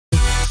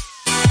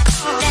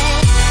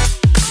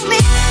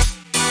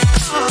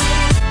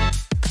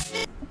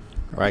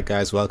Alright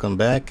guys, welcome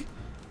back.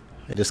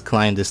 I just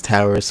climbed this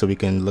tower so we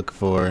can look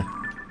for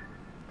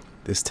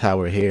this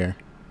tower here.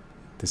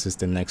 This is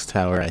the next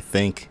tower, I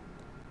think.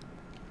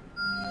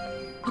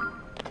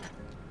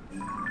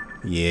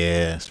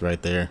 Yeah, it's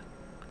right there.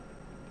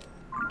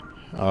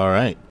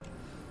 Alright.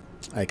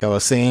 Like I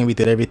was saying, we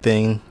did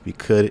everything we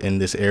could in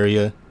this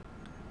area.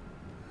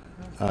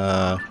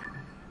 What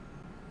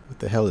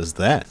the hell is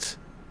that?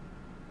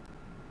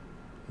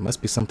 It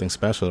must be something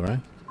special, right?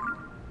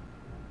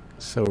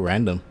 So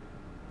random.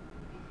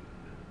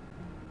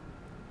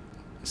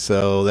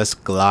 So let's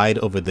glide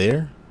over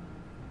there.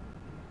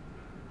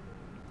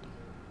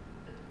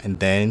 And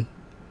then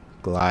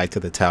glide to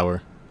the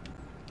tower.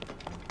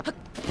 It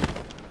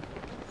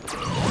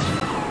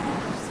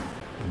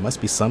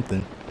must be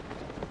something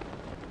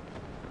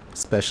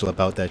special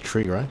about that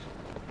tree, right?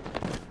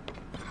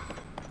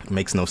 It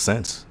makes no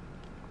sense.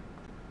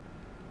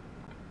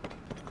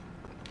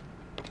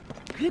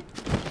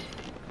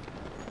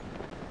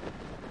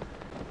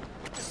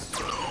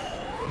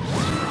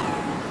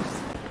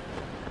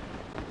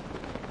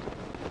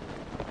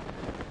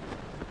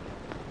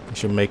 We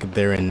should make it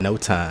there in no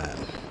time.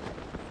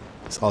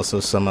 There's also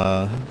some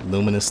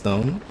luminous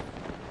stone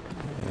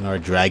and our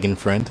dragon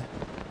friend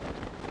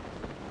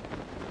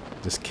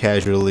just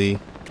casually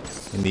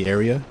in the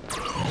area.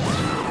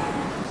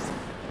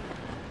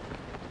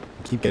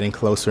 Keep getting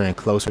closer and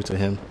closer to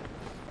him.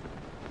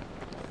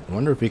 I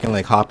wonder if we can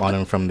like hop on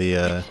him from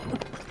the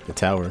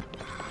tower.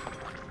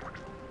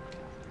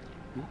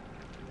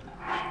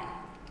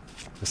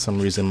 For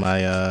some reason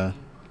my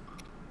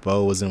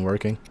bow wasn't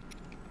working.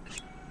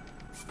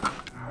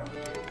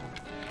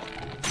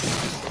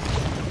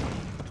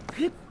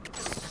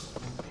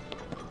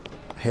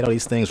 I hate all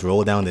these things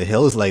roll down the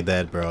hills like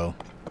that, bro.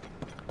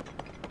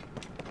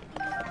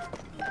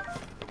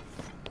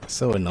 It's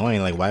so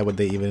annoying. Like, why would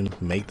they even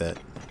make that?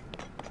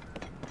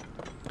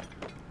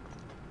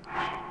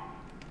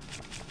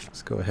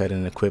 Let's go ahead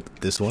and equip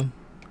this one.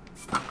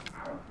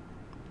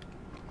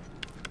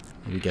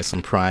 We get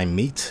some prime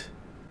meat.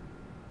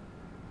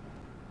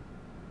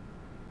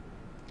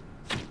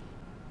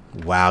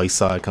 Wow, he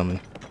saw it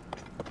coming.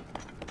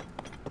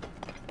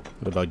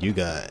 What about you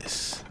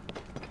guys?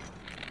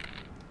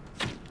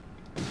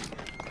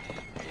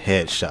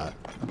 Headshot.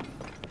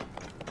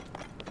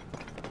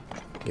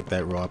 Get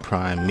that raw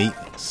prime meat.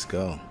 Let's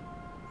go.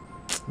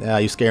 Now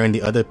you scaring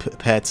the other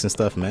pets and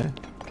stuff, man.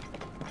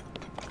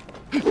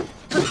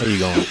 Where you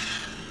going?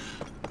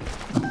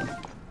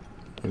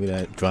 Give me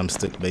that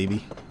drumstick,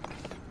 baby.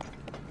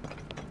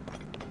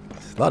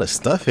 There's a lot of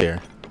stuff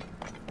here.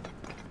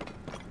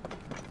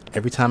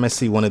 Every time I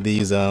see one of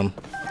these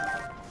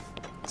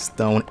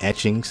stone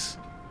etchings,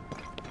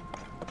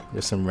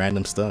 there's some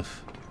random stuff.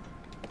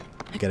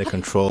 We got a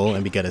control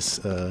and we got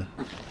a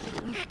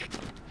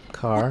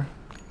car.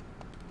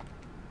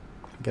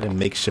 We got a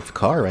makeshift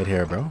car right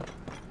here, bro.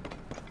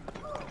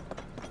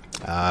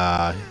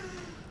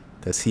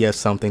 Does he have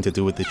something to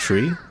do with the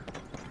tree?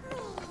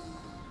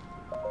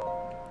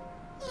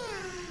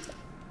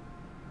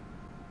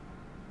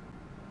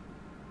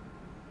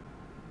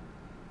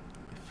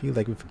 I feel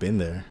like we've been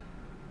there.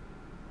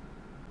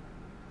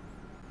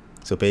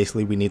 So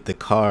basically we need the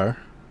car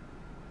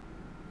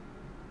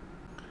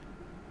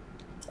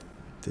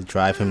to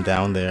drive him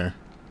down there.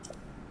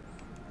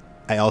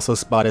 I also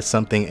spotted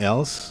something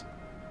else.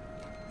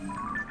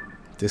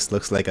 This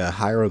looks like a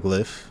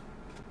hieroglyph.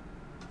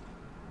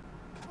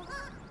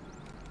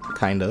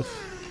 Kind of.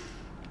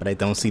 But I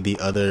don't see the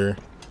other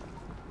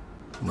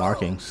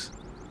markings.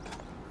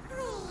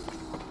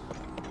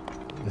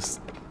 Let's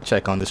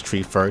check on this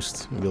tree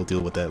first. We'll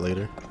deal with that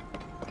later.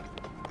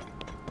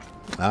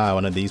 Ah,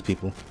 one of these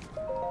people.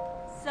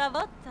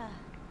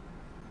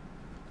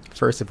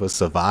 First it was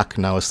Savak,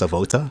 now it's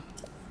Savota.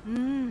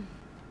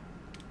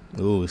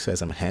 Ooh, it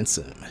says I'm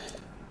handsome.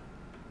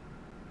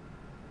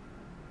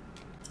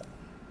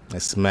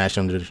 Let's smash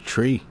under the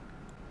tree.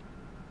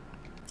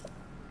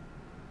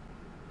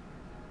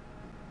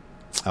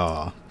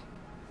 Aw.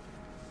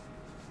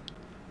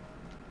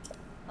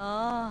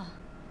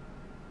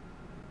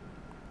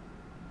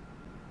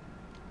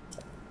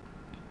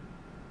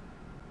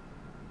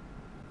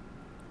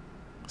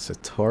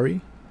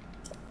 SATORI?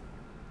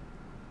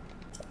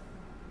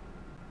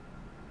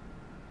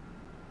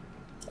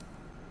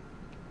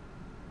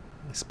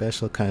 A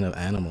special kind of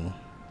animal.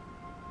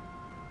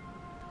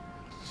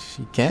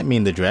 She can't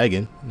mean the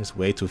dragon. It's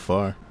way too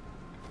far.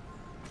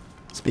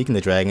 Speaking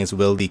of dragons,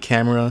 will the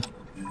camera...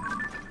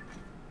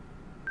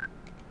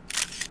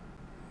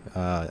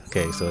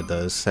 okay, so it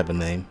does have a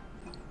name.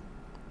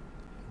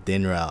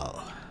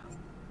 Dinral.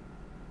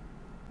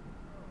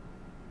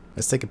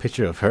 Let's take a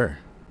picture of her.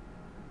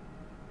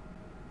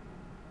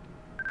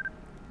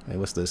 Hey,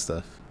 what's this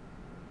stuff?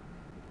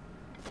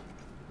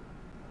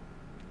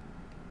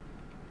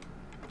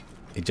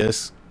 It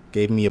just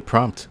gave me a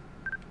prompt.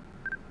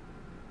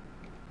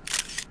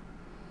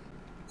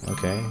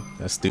 Okay,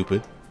 that's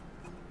stupid.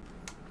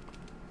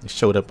 It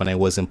showed up when I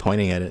wasn't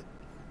pointing at it.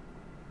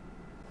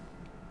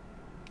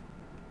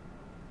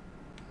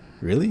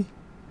 Really?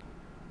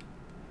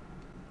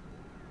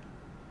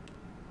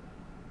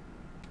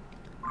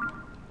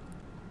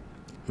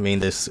 I mean,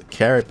 there's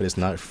carrot, but it's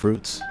not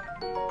fruits.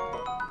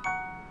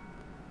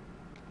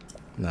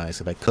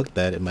 Nice. If I cook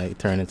that, it might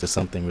turn into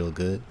something real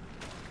good.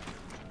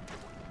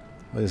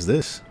 What is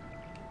this?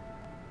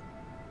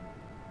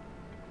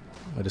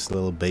 Oh, just a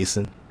little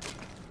basin.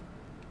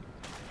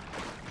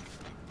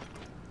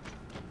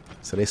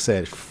 So they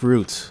said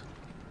fruit.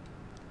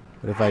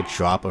 What if I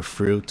drop a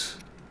fruit?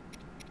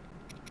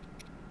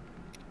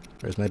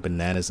 Where's my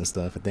bananas and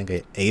stuff? I think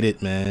I ate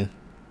it, man.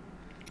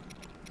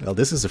 Well,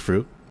 this is a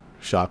fruit.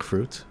 Shock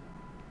fruit.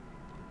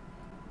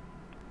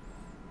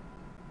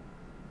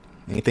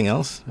 Anything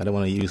else? I don't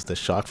want to use the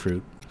shock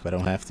fruit if I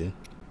don't have to.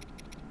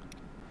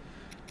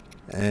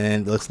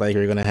 And it looks like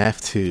you're gonna have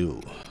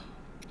to.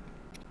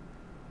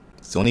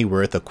 It's only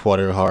worth a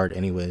quarter heart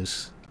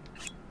anyways.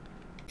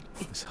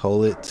 Let's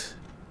hold it.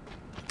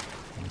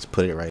 Let's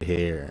put it right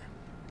here.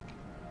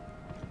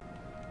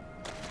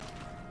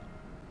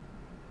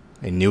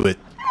 I knew it.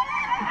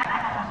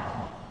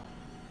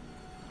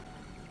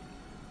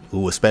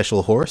 Ooh, a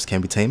special horse.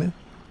 Can we tame it?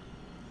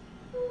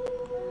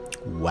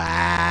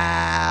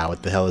 Wow.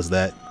 What the hell is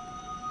that?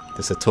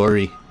 The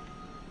SATORI.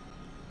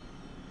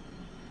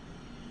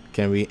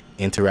 Can we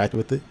interact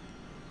with it?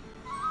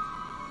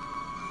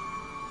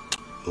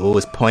 Ooh,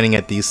 it's pointing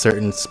at these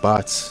certain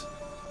spots.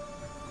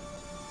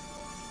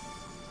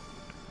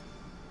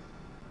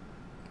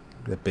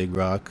 That big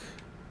rock.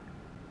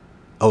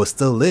 Oh, it's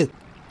still lit.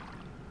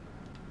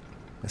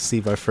 Let's see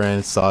if our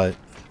friend saw it.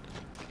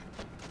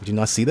 Did you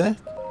not see that?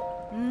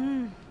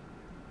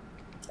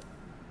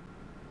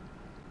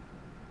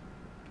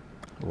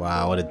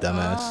 Wow, what a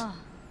dumbass.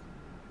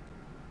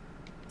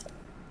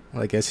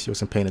 Well, I guess she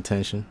wasn't paying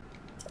attention.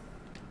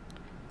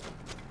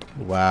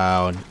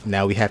 Wow,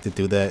 now we have to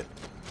do that.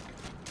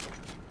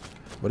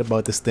 What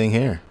about this thing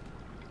here?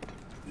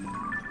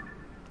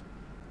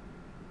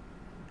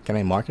 Can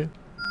I mark it?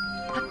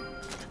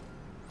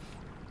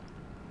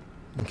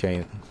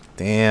 Okay,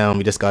 damn,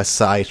 we just got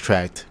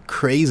sidetracked.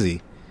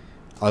 Crazy.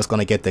 I was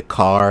gonna get the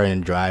car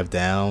and drive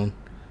down.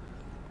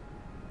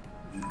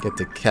 Get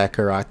the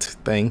Kakarot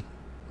thing.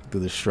 Do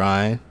the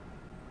shrine.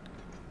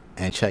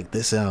 And check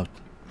this out.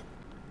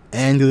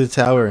 And do the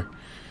tower.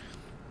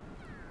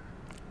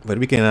 But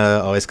we can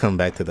always come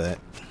back to that.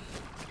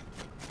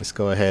 Let's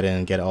go ahead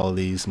and get all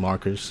these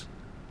markers.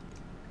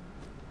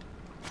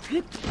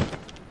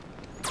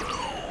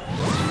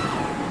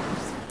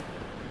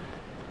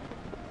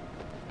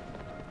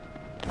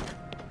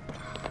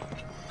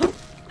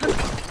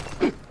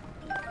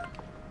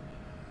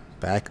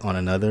 Back on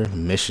another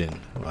mission.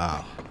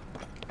 Wow.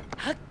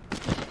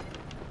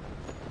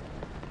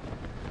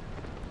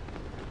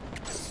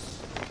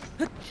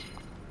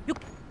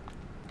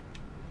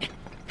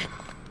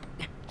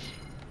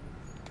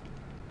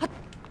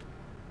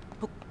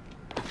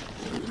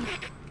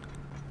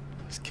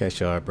 Let's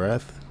catch our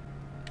breath.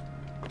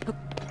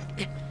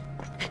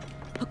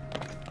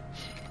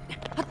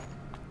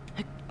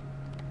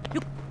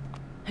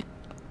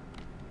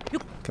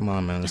 Come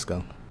on, man, let's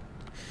go.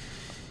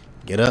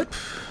 Get up.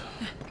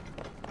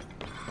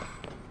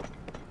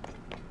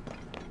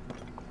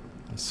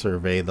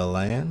 Survey the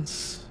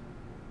lands.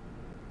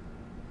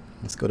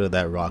 Let's go to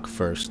that rock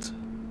first.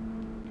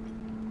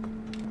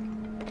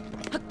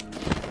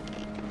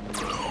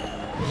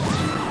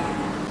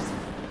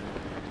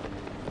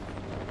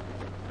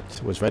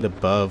 So it's right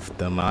above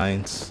the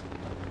mines.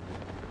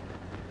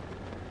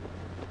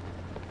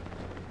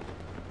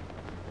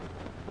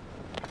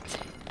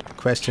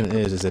 Question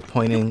is it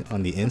pointing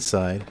on the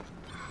inside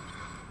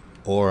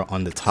or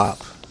on the top?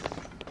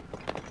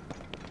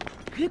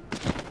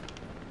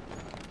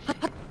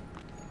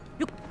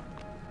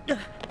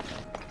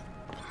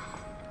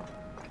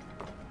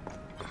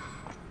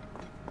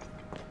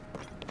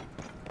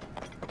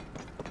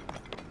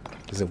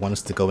 Does it want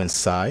us to go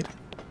inside?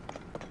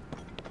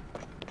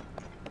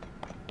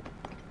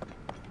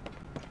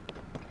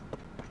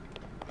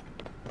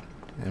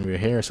 And we're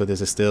here, so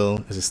is it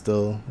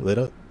still lit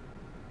up?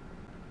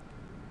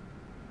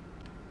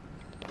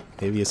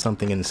 Maybe it's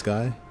something in the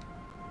sky?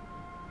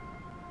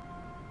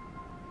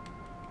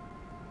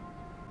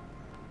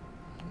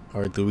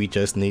 Or do we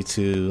just need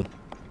to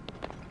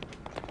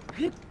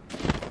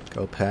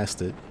go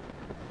past it?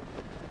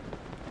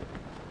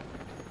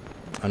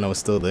 I know it's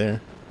still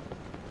there.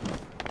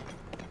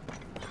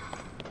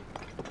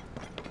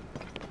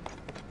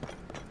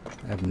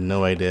 I have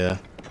no idea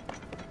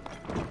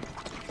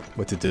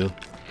what to do.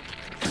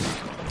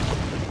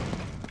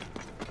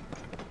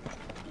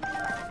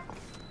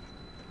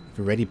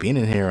 We've already been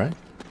in here, right?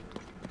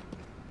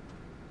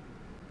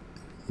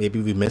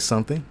 Maybe we missed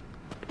something?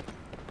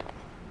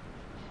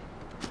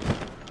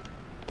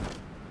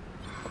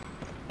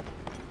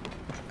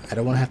 I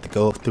don't want to have to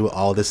go through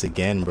all this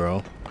again,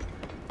 bro.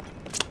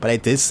 But I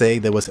did say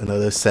there was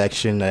another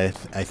section that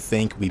I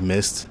think we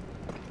missed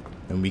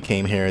when we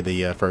came here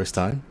the first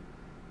time.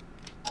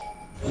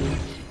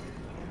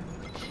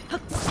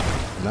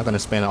 I'm not going to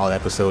spend all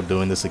episode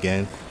doing this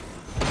again.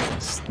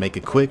 Let's make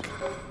it quick.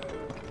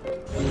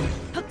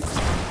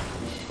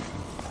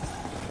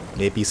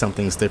 Maybe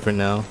something's different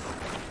now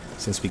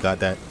since we got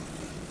that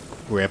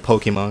rare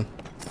Pokemon.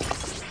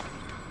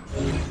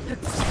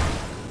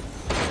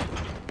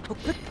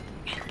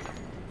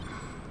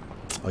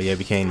 Oh yeah,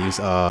 we can't use,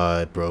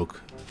 it broke.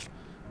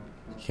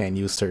 Can't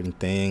use certain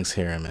things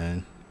here,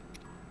 man.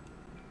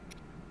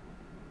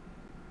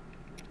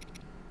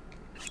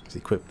 Let's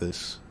equip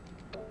this.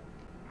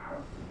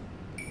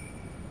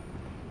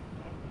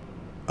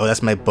 Oh,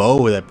 that's my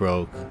bow that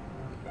broke.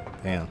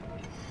 Damn.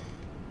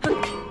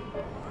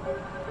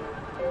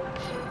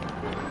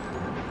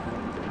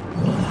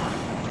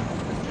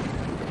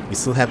 We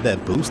still have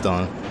that boost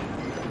on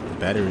the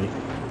battery.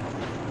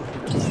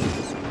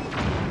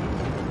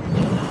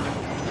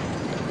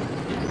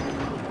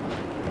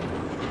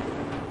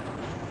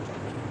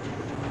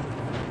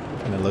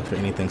 Gonna look for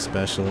anything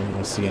special. I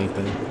don't see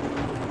anything.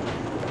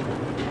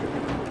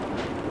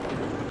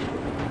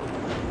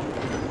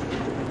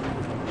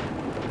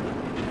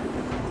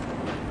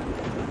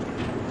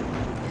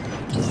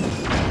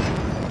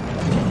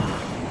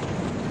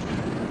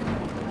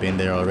 Been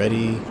there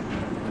already.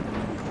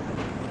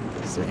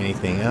 Is there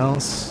anything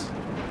else?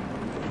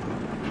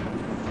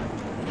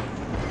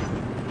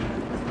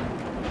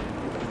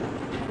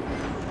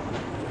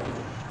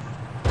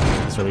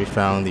 So we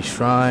found the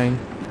shrine.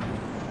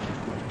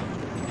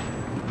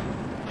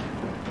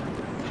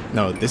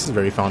 No, this is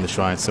where we found the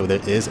shrine, so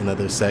there is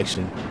another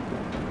section.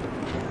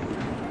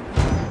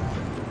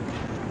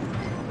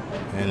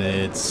 And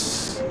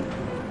it's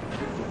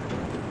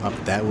up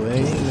that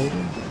way,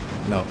 maybe?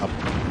 No, up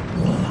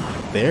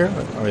there?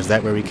 Or is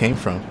that where we came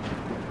from?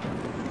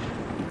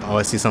 Oh,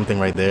 I see something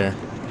right there.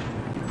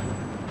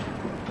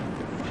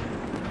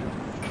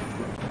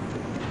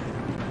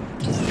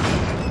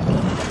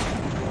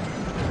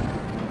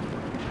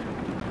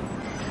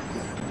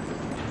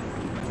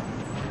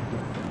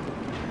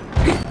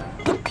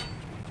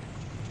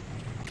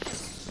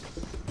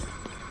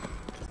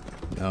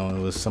 No, it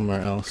was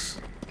somewhere else.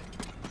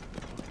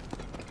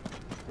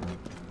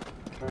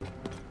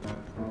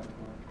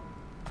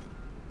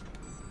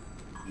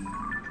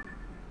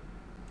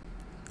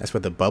 That's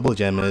where the bubble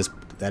gem is.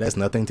 That has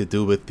nothing to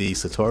do with the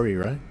SATORI,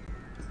 right?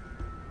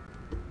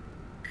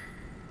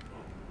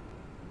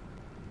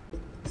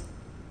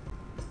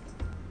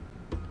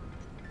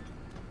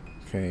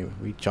 Okay,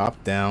 we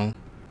chopped down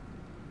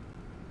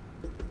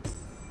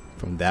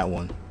from that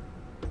one.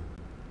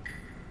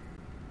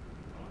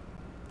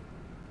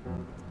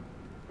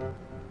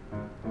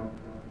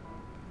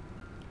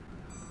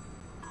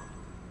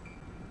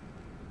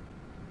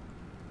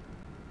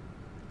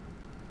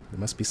 There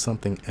must be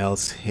something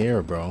else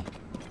here, bro.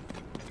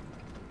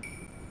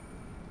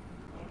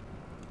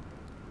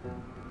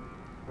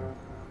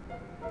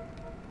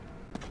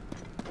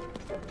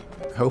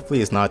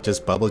 Hopefully it's not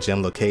just bubble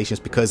gem locations,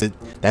 because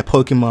that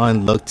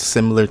Pokemon looked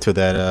similar to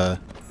that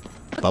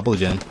bubble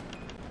gem.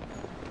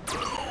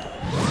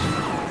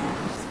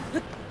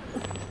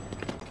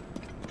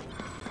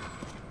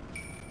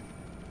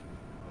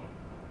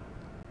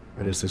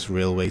 Where does this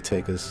railway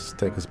take us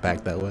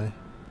back that way?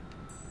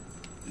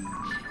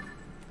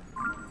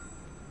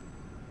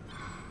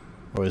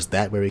 Or is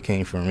that where we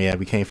came from? Yeah,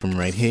 we came from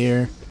right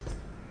here.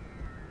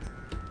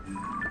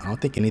 I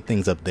don't think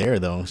anything's up there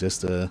though, it's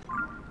just a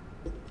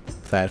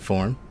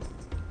platform.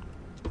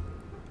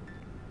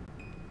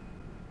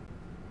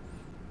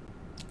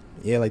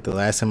 Yeah, like the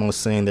last time I was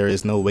saying, there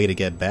is no way to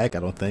get back,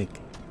 I don't think.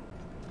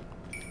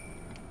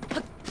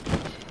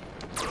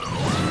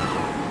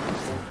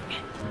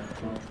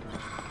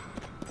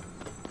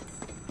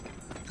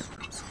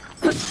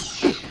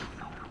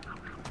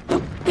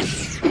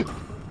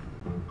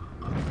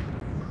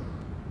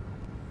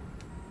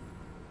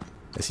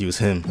 Let's use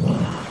him.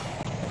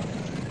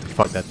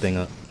 Fuck that thing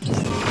up,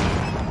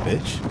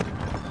 bitch.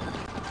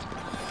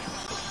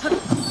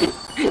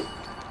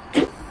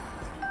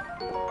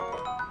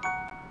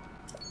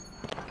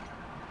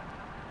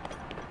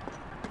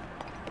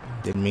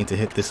 Didn't mean to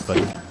hit this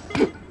button.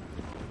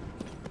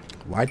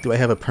 Why do I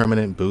have a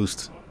permanent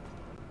boost?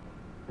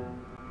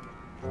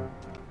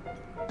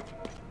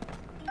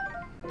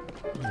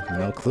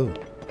 No clue.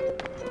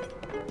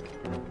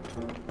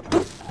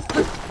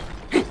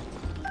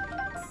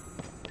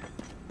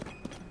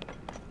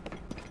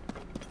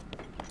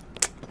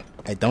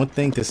 I don't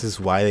think this is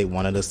why they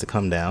wanted us to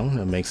come down.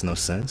 It makes no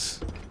sense.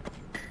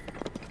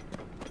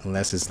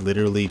 Unless it's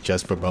literally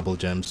just for bubble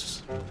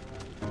gems.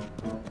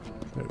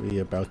 But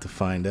we're about to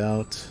find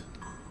out.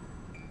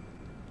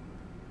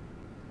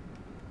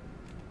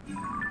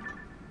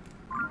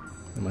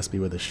 That must be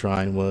where the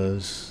shrine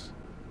was.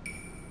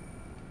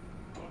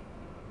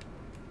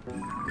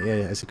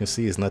 Yeah, as you can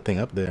see, there's nothing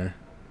up there.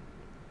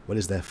 What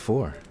is that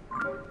for?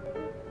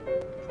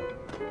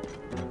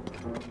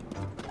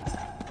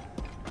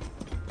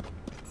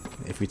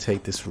 If we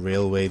take this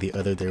railway the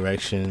other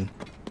direction,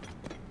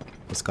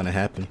 what's gonna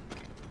happen?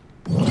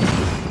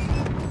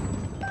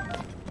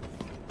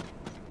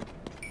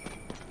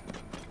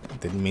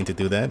 Didn't mean to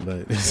do that,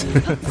 but this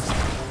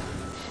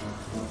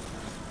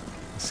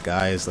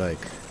guy is like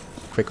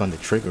quick on the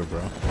trigger,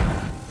 bro.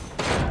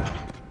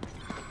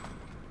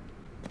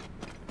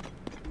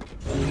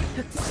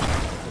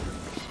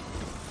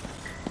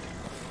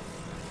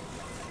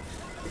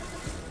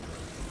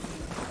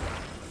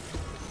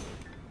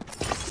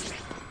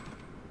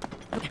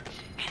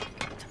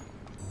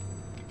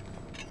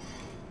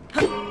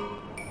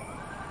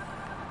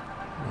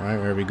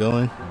 we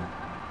going?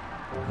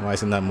 Why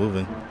is it not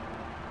moving?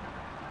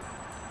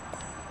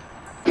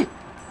 I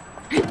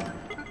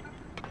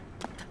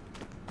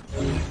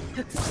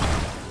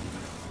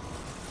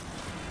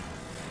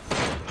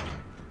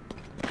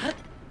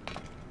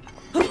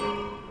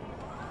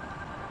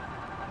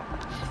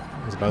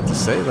was about to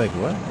say, like,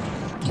 what?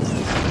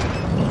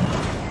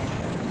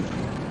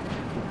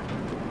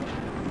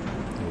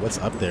 What's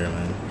up there,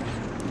 man?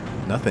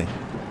 Nothing.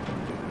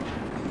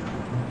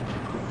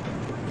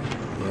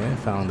 Yeah,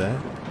 found that.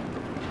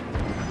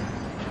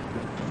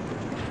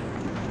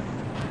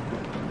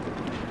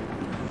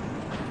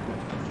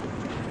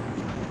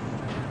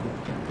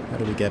 How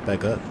do we get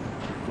back up?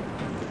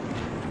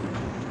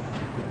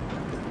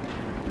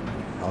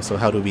 Also,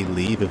 how do we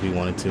leave if we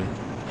wanted to?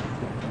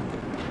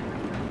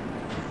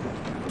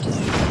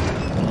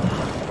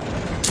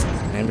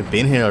 Man, we've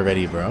been here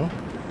already, bro.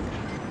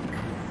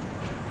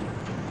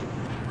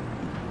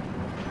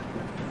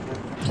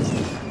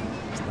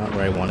 It's not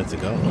where I wanted to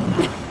go.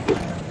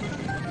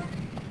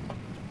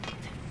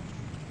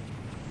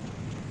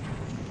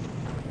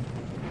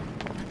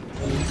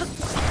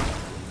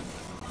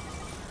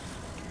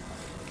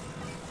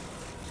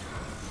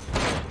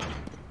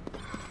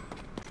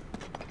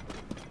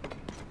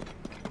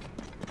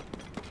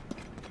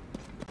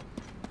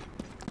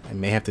 I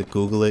may have to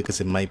Google it because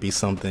it might be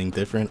something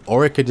different,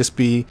 or it could just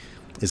be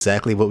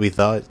exactly what we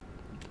thought,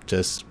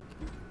 just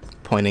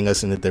pointing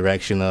us in the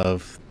direction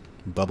of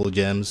bubble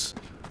gems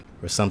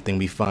or something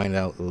we find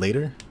out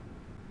later.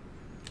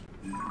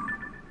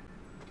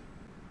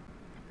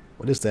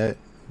 What is that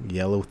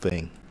yellow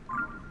thing?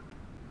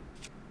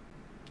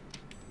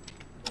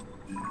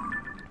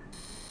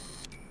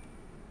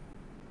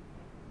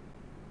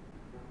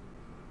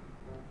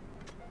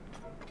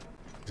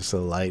 Just a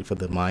light for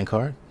the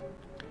minecart.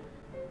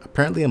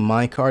 Apparently a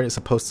minecart is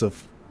supposed to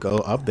go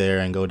up there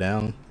and go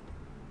down.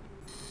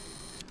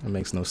 That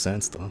makes no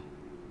sense though.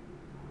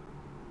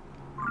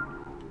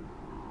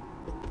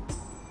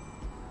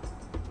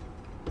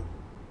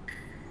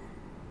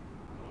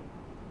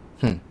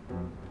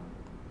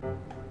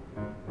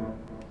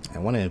 I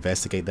want to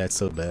investigate that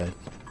so bad.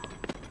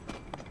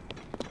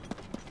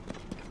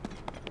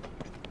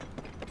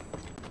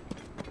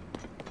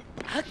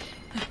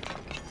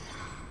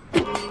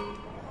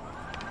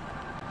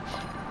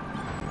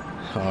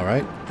 All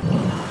right.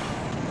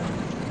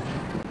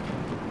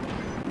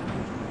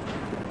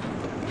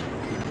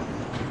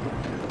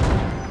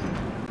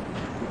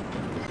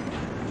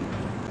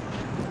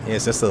 Yeah,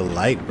 it's just a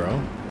light,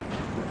 bro.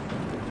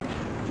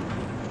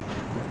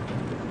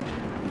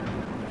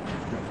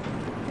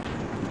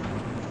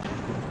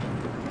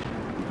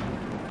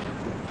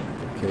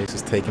 Okay, it's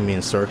just taking me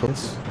in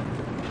circles.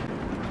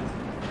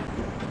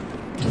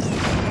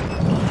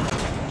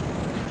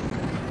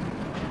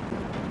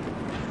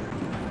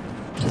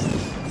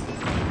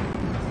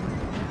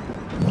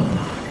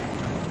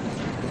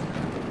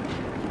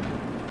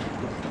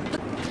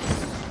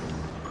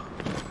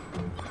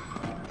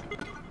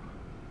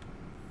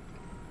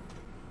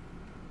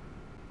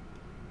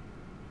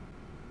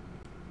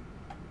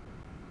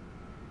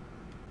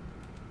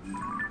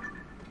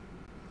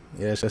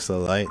 Yeah, it's just a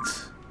light.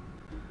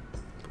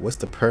 What's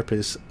the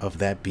purpose of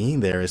that being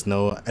there? Is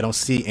no, I don't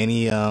see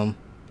any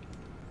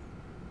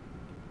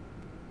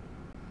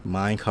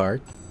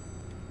minecart.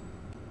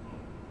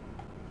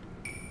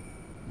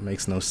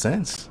 Makes no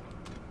sense.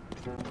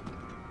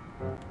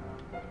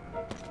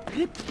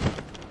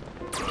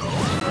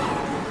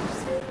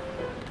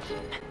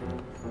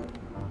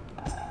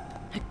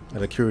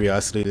 Out of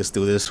curiosity, let's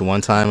do this one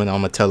time and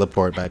I'm gonna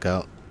teleport back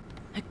out.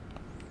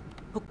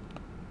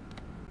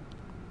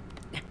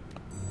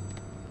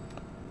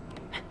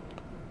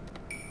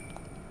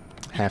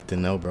 Have to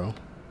know, bro.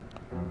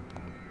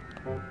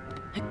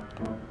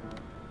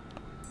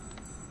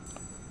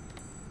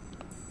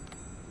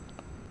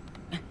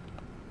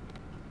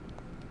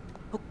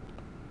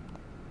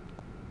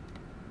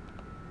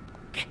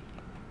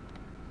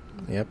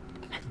 Yep,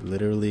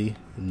 literally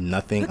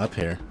nothing up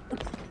here.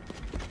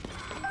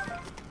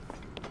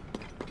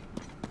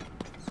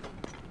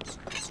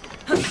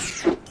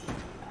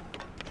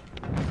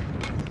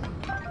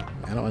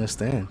 I don't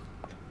understand.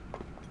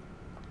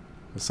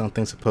 Is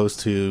something supposed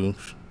to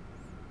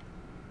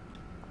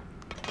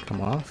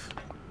come off?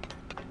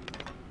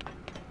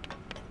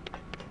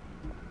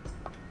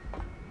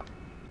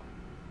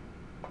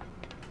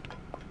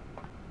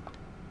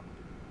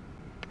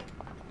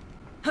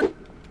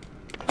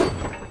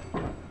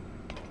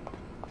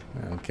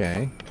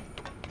 Okay.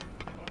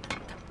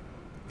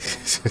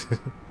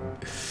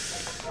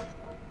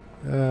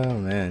 Oh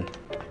man.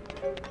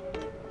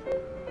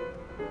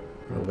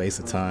 What a waste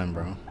of time,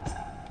 bro.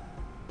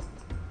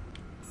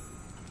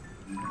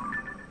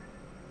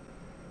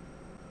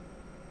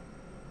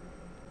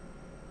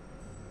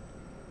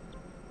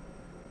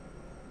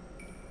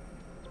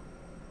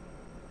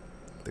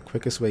 The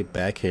quickest way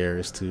back here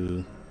is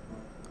to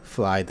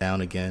fly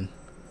down again.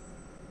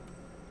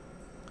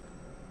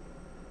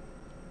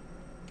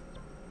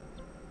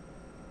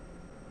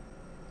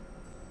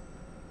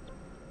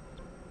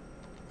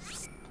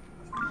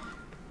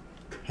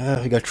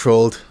 We got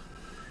trolled.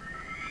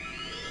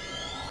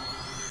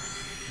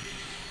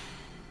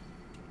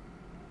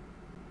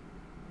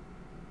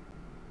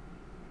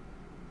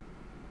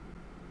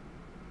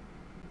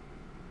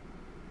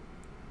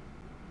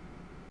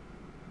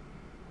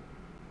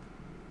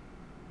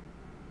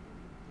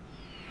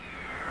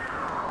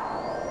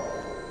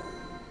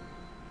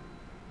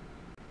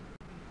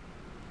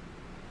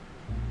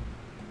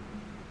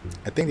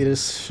 I think they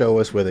just show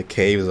us where the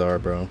caves are,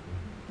 bro.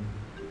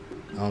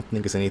 I don't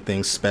think it's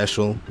anything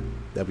special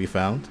that we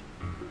found.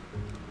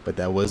 But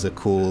that was a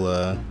cool,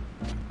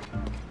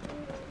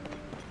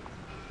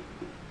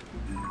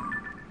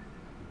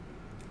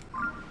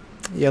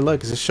 yeah, look,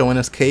 it's just showing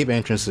us cave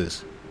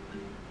entrances.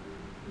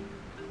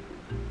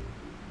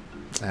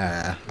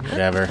 Ah,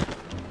 whatever.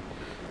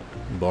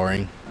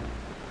 Boring.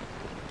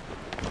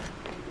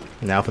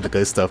 Now for the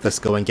good stuff. Let's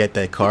go and get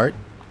that cart.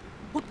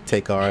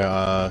 Take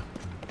our,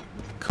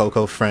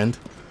 Coco friend.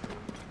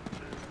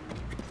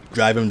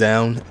 Drive him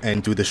down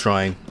and do the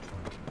shrine.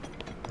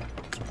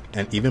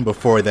 And even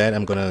before that,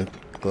 I'm gonna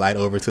glide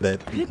over to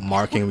that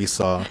marking we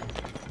saw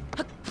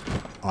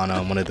on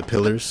one of the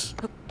pillars.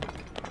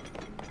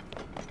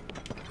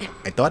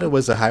 I thought it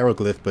was a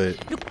hieroglyph, but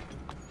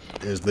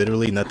there's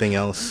literally nothing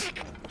else.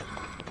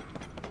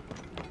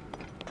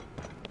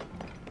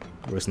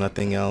 There was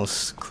nothing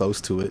else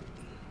close to it.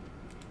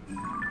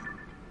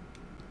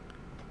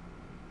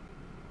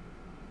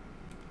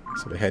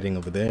 So we're heading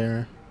over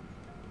there.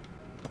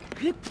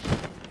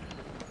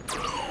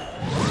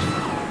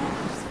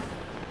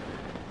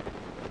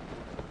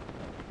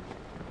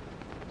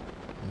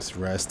 Let's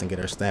rest and get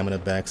our stamina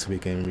back so we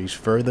can reach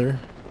further.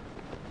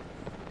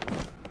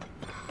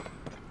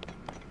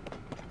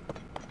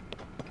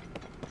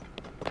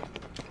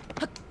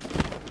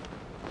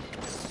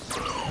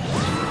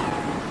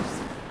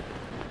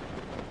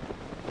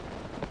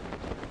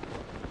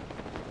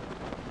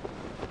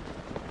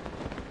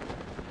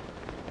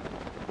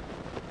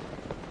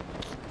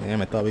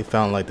 Damn, I thought we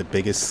found like the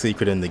biggest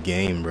secret in the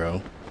game,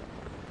 bro.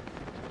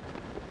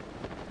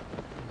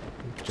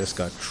 Just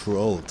got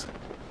trolled.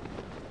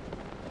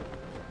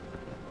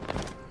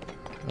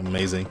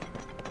 Amazing.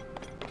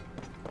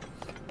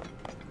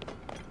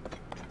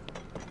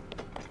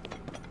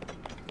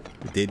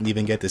 We didn't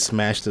even get to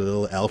smash the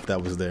little elf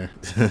that was there.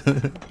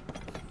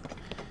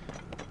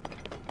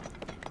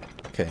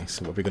 Okay,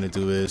 so what we're gonna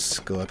do is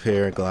go up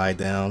here, glide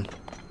down.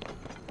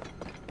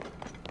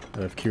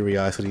 Out of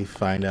curiosity,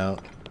 find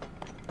out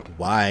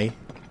why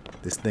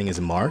this thing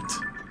is marked.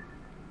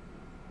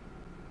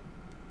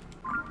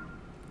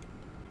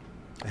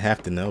 I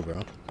have to know,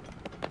 bro.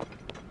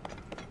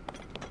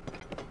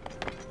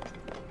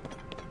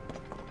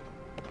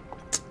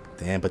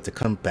 Damn, but to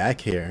come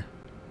back here.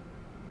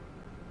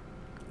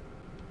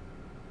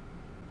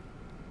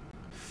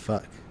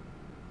 Fuck.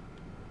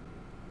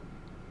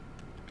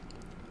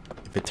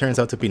 If it turns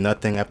out to be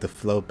nothing, I have to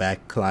float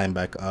back, climb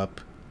back up,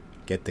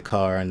 get the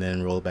car, and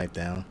then roll back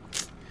down.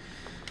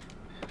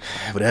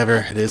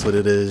 Whatever, it is what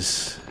it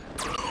is.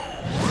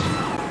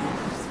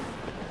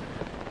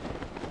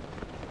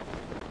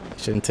 It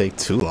shouldn't take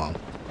too long.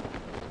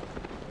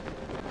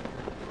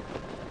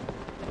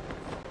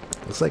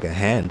 Looks like a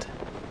hand.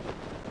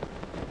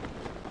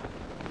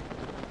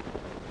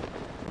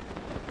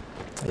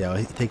 Yo,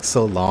 it takes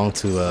so long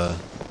to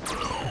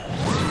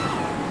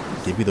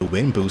give you the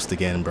wind boost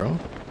again, bro.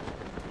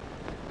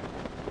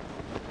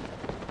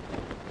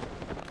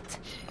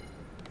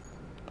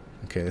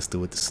 Okay, let's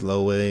do it the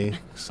slow way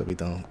so we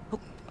don't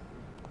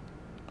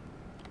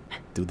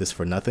do this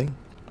for nothing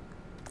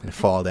and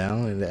fall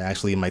down, and it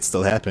actually might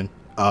still happen.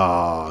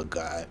 Oh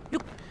god.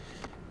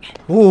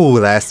 Ooh,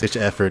 last ditch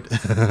effort.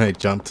 I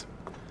jumped.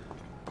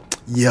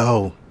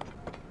 Yo,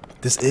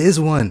 this is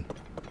one.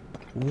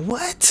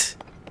 What?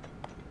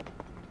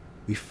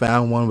 We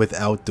found one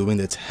without doing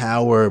the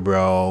tower,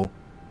 bro.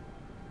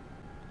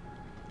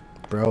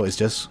 Bro, it's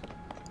just...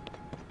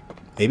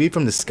 Maybe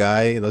from the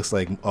sky, it looks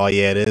like... Oh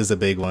yeah, it is a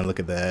big one. Look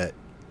at that.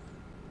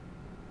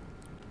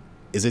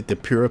 Is it the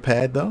pure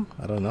pad, though?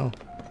 I don't know.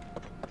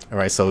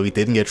 Alright, so we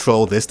didn't get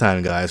trolled this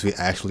time, guys. We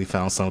actually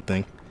found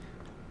something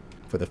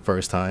for the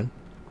first time.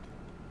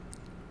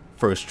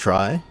 First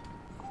try.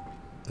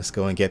 Let's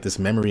go and get this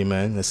memory,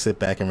 man. Let's sit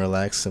back and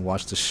relax and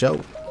watch the show.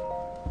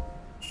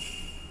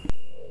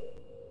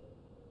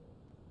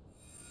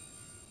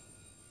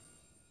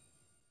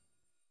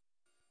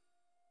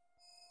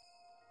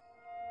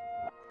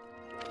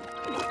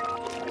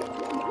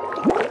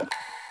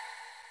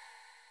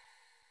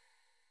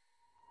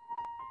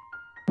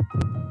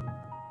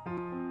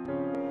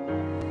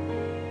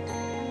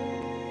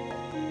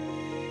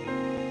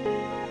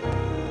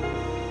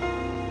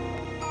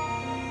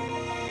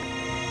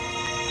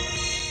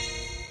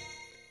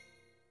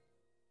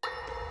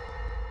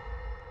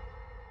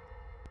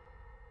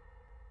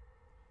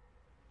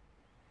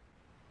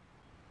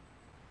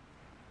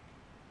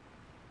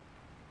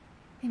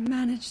 He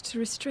managed to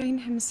restrain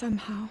him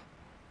somehow.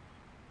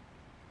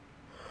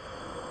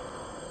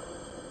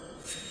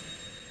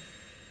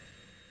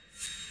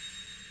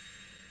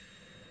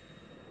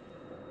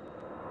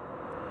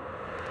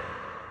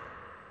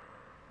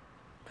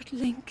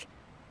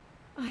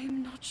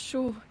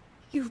 sure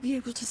you'll be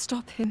able to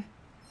stop him.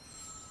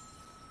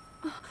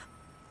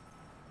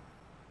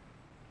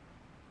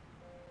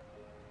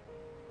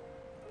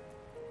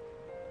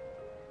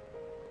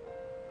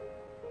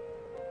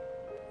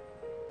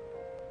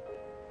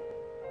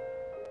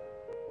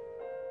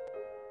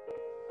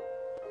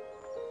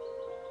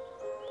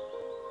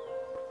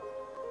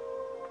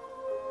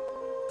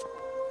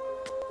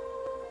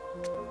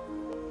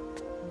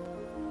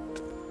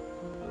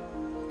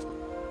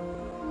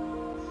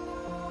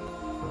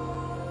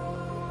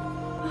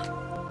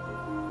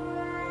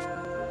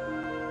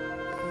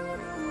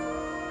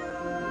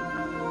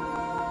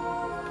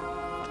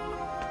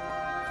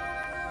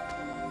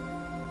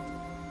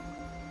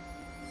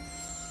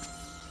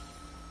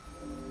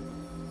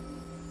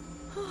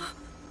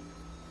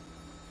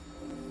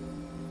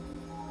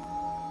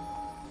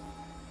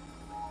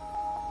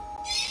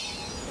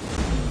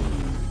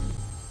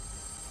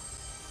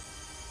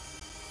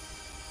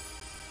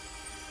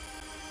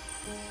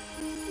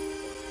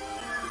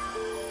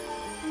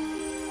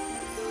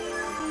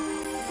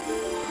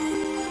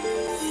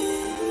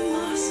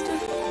 Master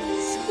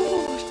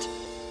Sword.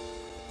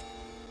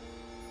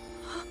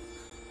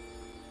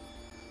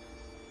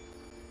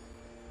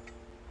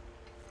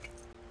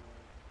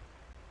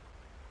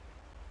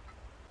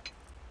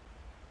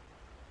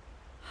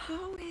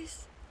 How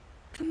is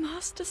the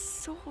Master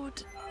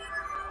Sword?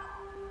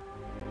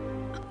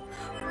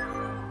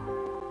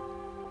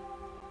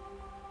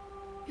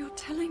 You're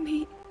telling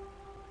me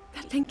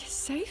that Link is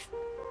safe?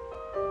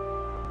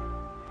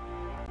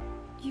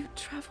 You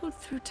traveled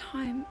through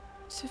time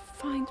to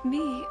find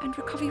me and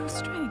recover your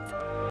strength.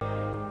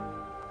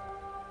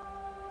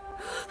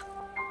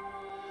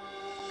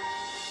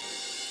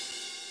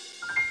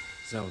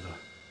 Zelda,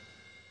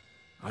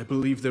 I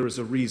believe there is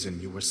a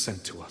reason you were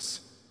sent to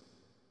us.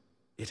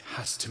 It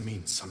has to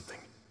mean something.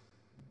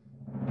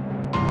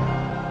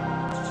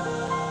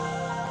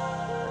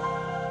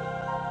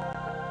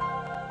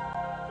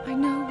 I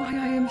know why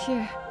I am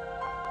here.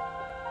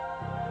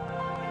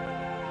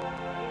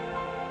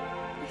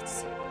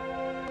 It's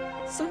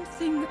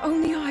something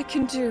only I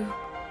can do.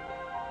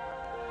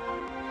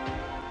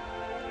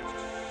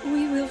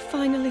 We will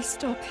finally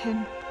stop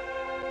him.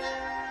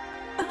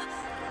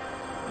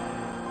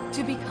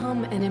 To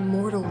become an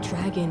immortal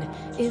dragon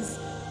is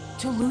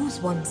to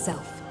lose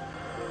oneself.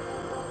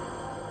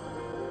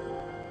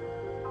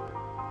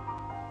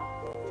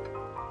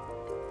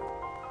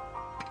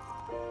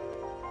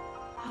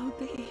 I'll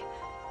be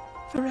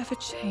forever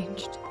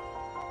changed.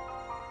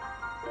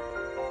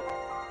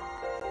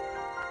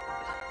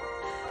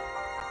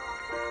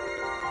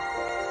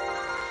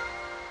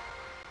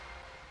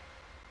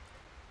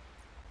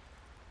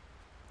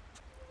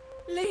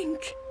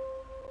 Link!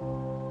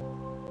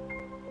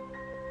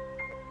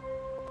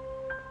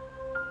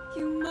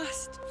 You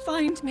must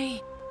find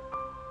me.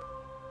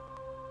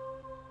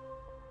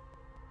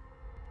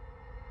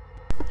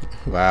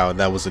 Wow,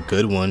 that was a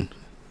good one.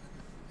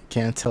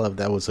 Can't tell if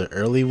that was an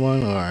early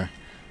one or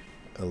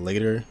a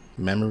later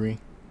memory.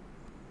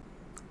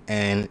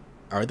 And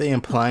are they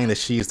implying that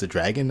she is the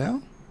dragon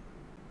now?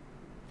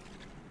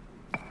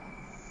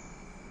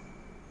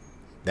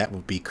 That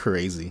would be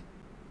crazy.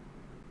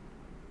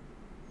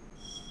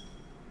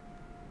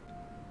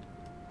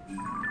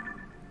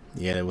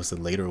 Yeah, that was a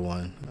later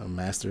one. A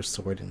Master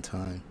Sword in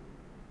Time.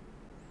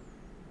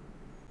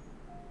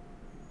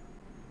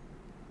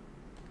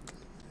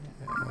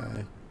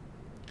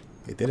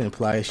 It did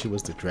imply she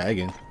was the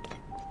dragon.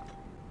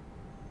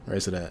 Where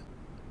is it at?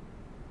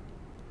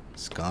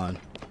 It's gone.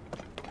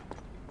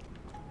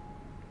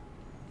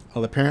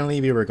 Well, apparently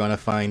we were gonna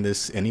find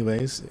this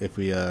anyways if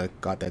we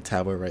got that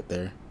tower right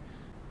there.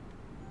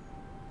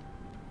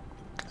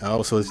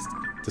 Oh, so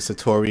the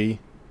SATORI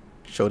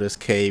showed us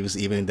caves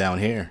even down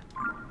here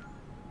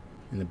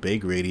in the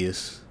big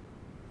radius.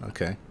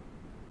 Okay.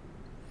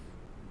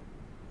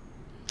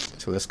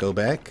 So let's go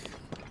back,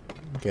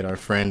 get our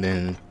friend,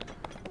 and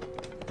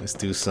let's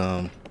do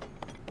some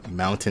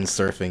mountain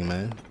surfing,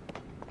 man.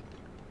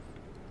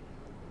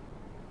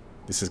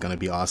 This is gonna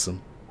be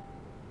awesome.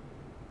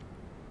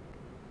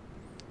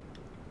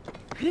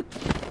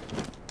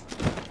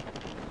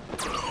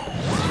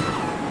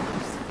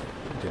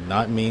 Did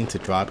not mean to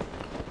drop.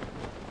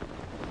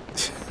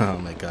 Oh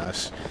my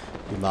gosh.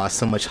 We lost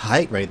so much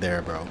height right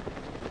there, bro.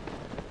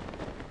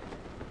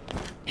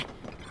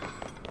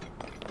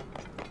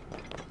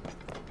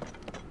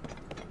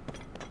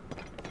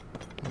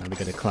 Now we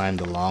gotta climb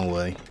the long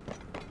way.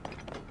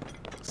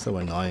 So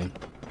annoying.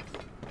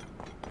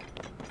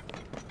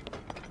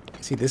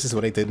 See, this is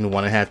what I didn't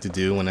want to have to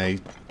do when I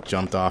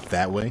jumped off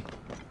that way.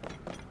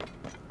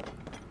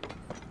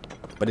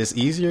 But it's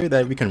easier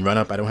that we can run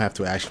up. I don't have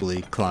to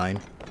actually climb.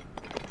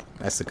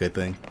 That's a good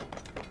thing.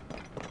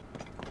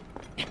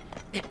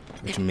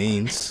 Which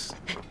means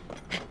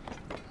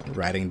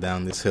riding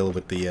down this hill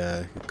with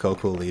the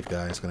cocoa leaf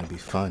guy is going to be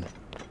fun.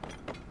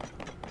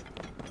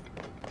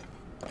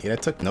 Yeah,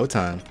 that took no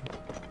time.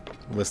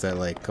 Was that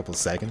like a couple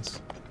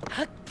seconds?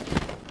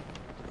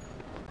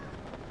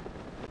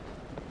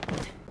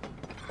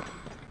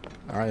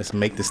 Alright, let's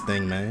make this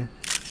thing, man.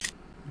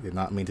 Did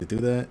not mean to do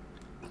that.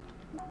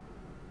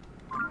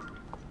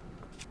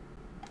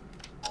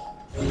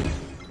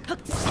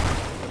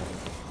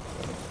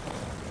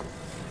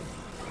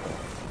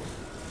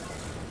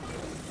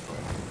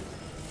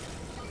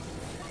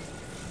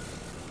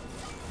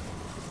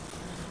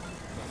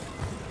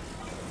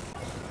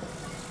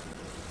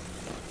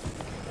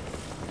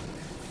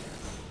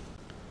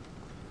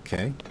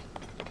 Okay.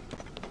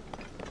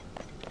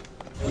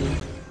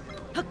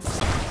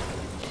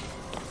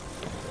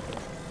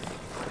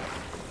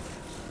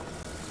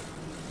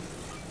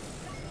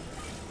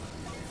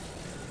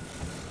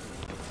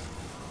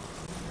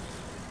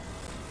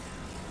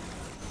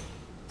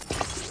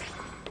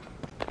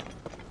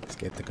 Let's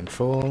get the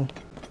control.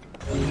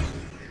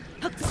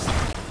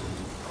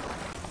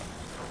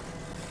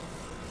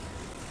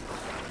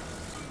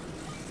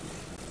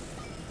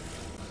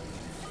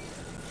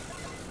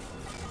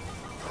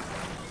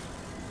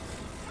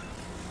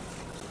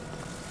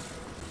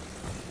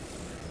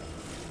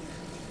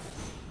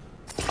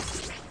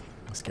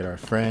 Let's get our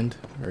friend.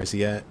 Where is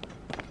he at?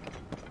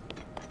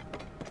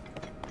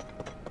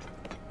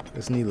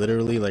 Isn't he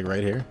literally like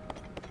right here?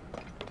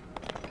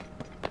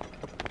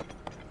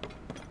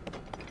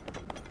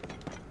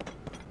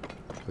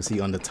 Was he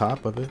on the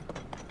top of it?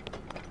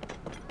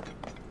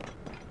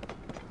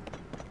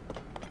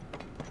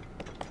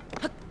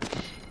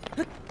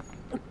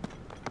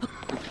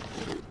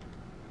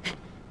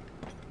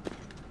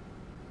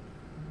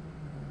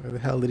 Where the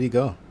hell did he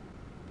go?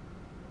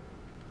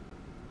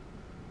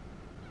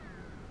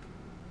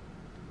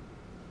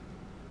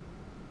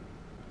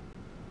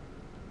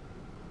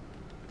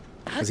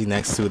 Is he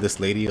next to this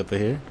lady over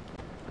here?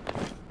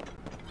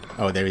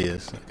 Oh, there he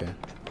is. Okay.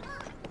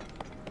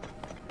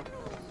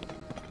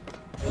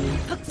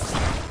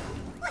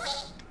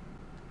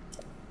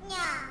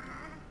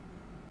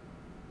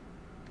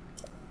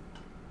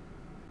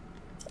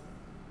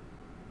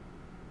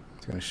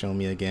 It's gonna show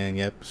me again.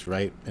 Yep, it's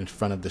right in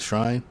front of the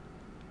shrine.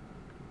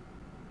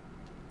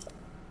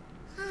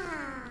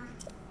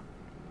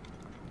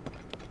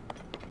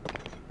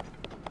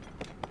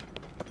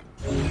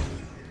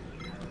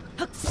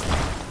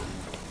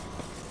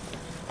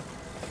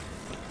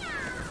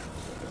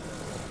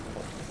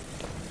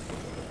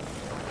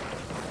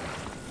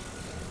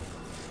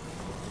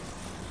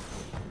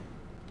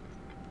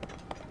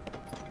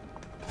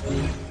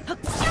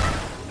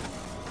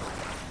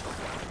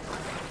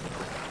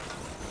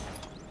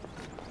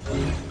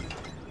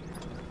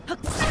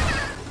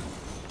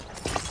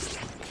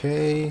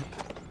 Okay.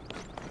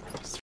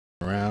 Let's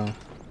turn around.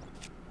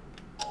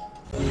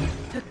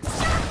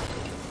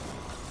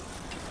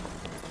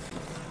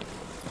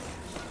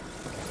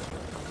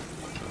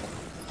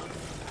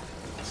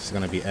 This is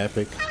gonna be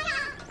epic.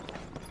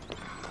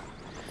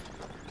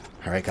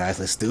 Alright guys,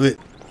 let's do it.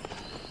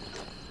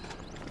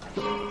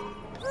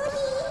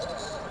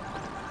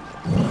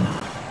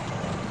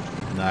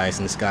 Nice,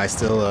 and this guy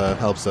still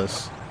helps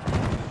us.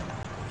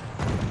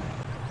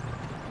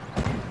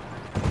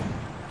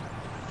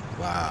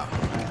 Wow.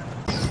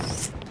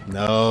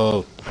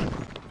 No.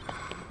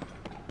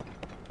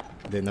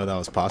 Didn't know that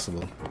was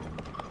possible.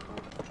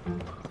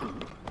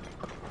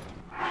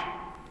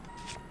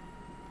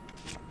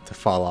 To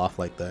fall off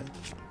like that.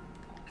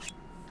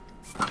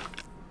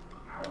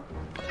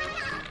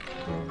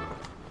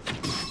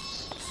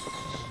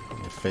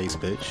 Your face,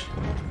 bitch.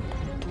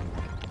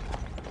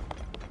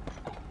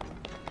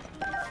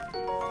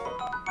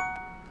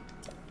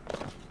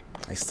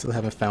 I still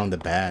haven't found the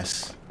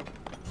bass.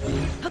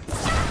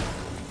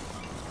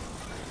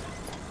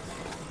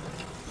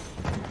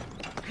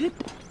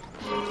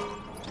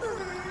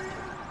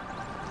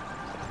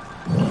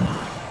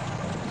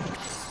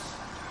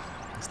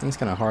 This thing's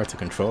kind of hard to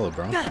control,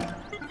 bro.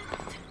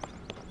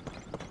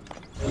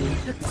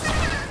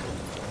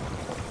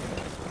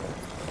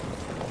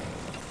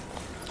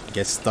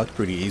 Gets stuck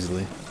pretty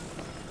easily.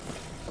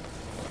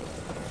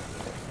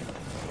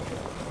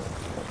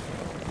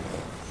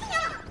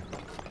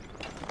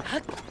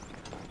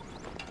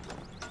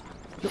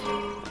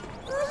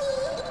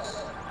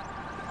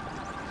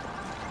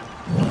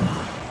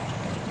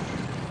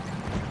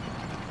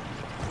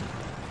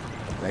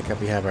 Like how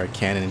we have our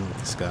cannon with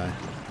this guy.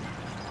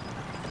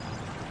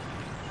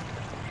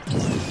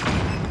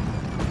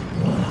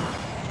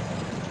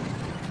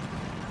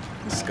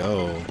 Let's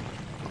go.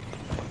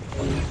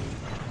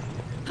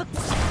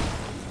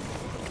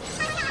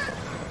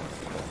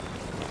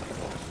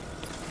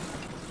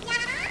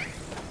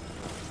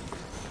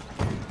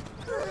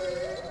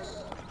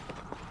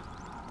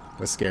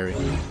 That's scary.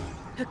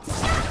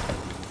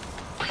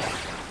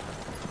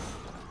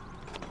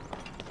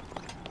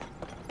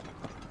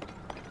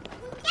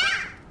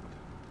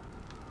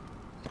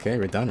 Okay,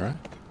 we're done, right?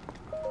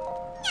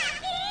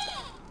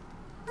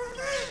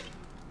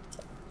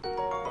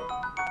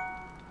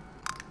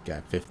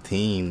 Got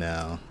 15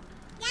 now.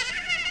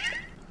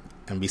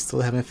 And we still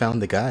haven't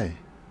found the guy.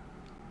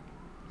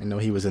 I know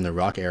he was in the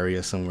rock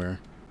area somewhere.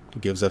 He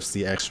gives us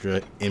the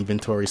extra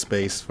inventory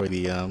space for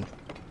the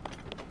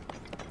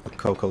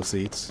cocoa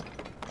seeds.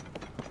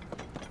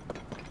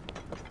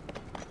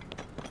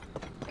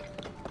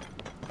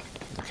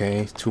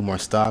 Okay, 2 more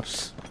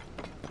stops.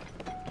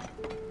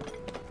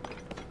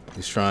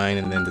 The shrine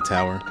and then the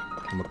tower.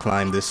 I'm gonna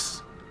climb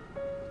this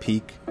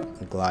peak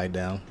and glide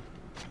down.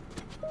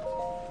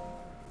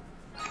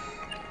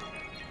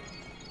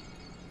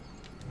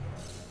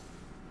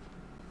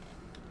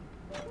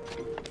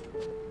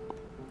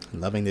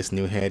 Loving this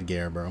new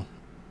headgear, bro.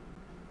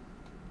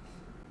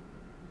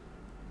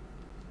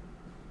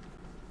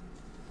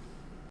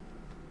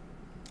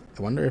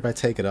 I wonder if I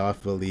take it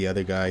off, will the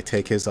other guy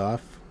take his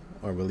off?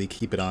 Or will he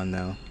keep it on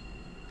now?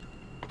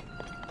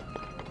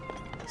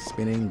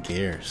 Spinning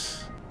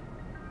gears.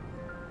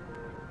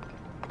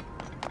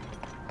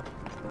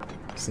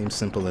 Seems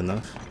simple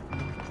enough.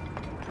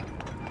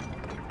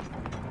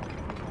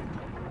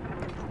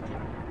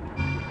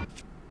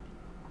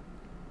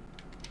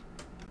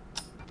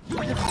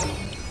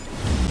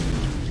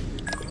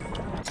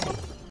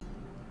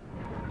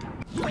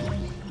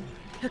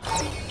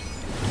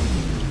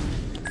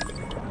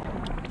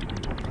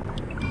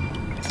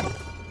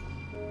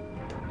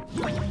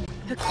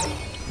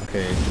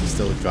 Okay, it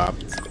still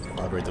dropped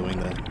while we're doing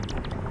that.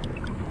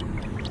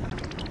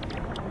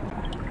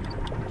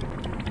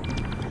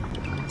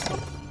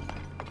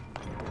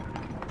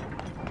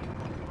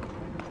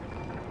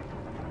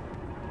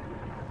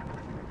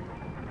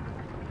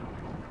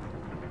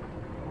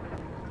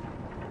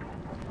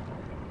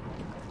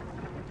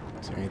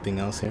 Is there anything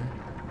else here?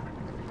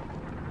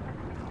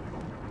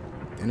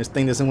 And this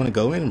thing doesn't want to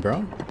go in,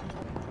 bro.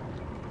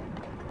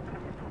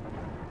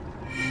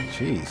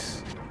 Jeez.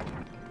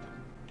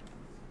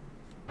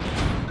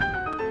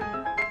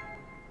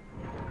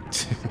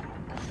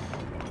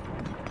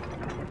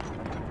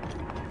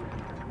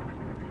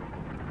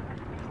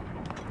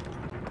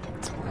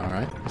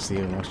 Alright, let's see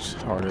how much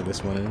harder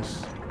this one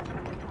is.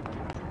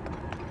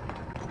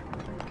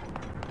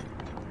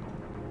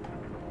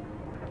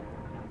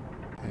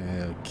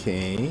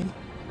 Okay.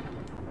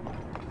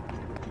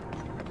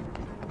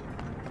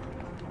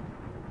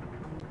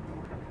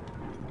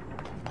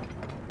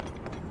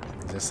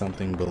 Is there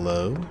something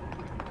below?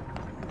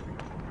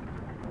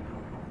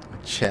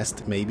 A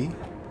chest, maybe?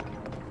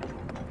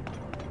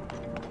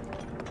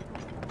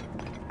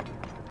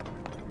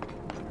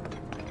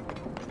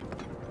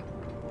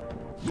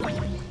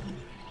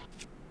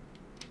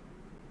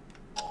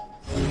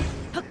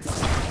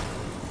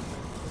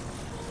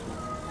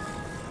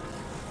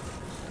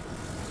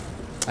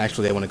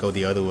 Actually, I want to go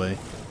the other way.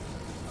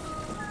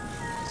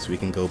 So we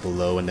can go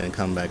below and then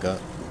come back up.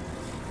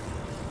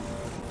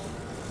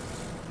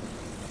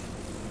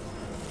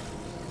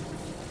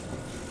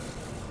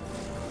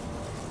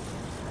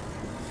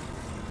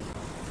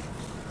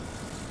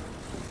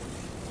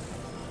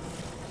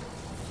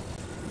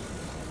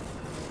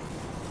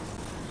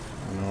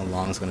 I don't know how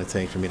long it's going to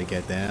take for me to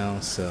get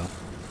down, so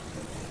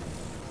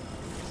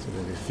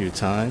maybe a few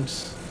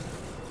times.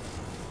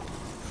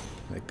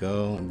 Let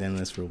go, and then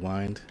let's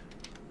rewind.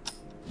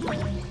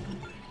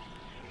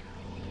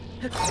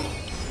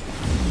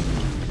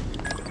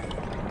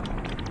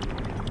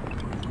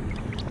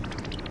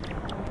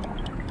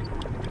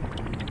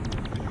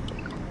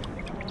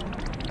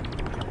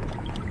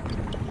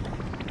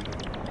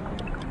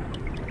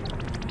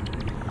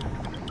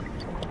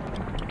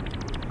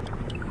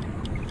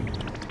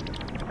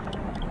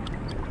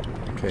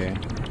 Okay,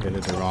 did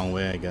it the wrong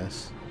way, I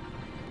guess.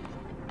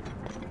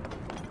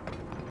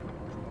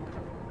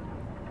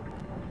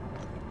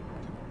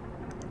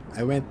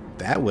 I went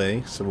that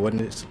way, so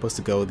wasn't it supposed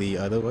to go the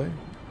other way?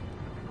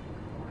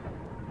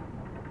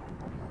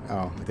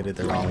 Oh, I did it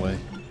the wrong way.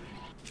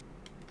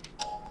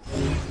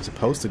 It's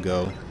supposed to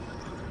go.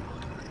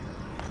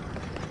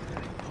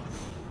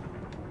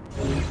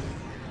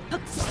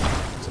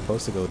 It's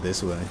supposed to go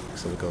this way,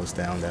 so it goes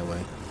down that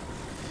way.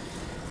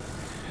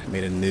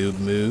 Made a noob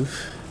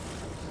move.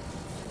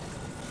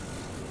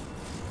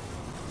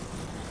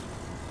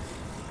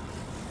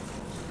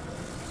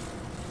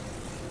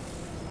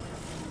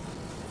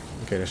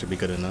 Okay, that should be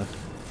good enough.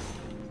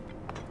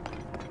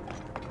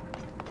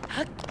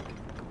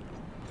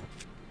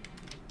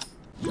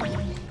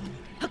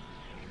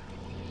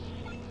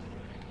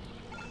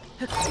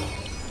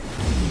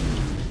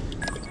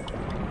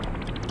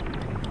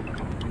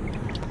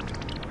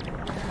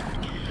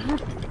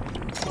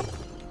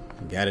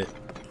 Got it.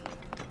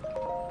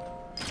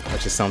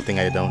 Which is something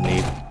I don't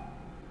need.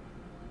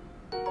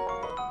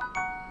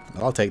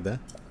 I'll take that.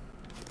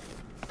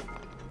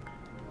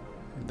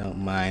 I don't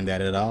mind that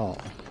at all.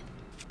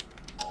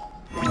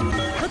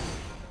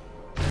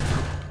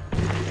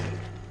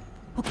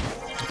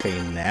 Okay,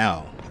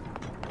 now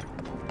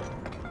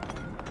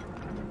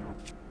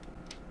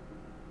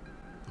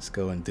let's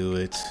go and do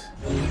it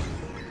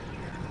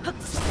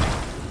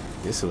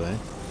this way.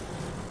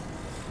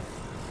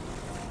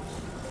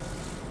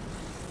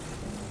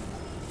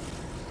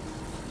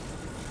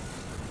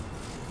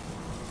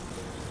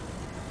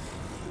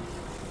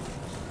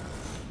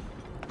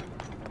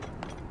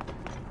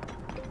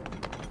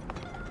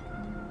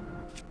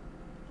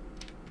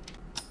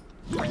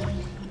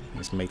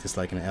 Let's make this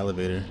like an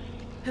elevator.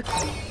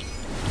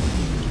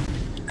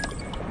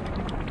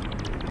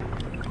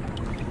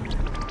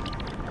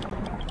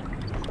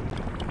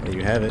 There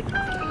you have it.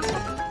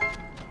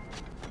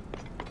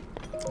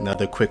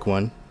 Another quick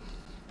one.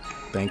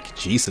 Thank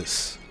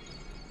Jesus.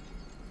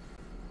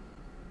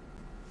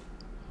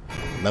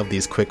 Love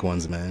these quick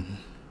ones, man.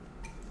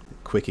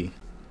 Quickie.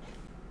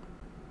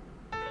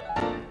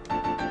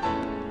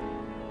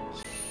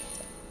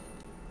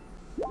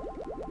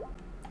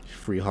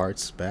 Free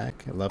hearts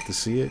back. I love to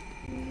see it.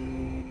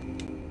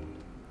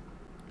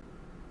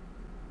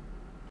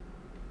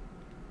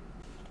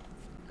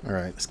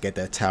 Alright, let's get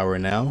that tower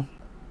now.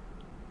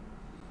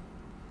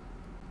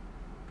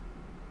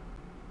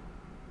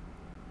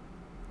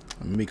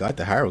 We got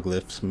the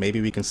hieroglyphs.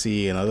 Maybe we can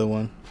see another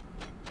one.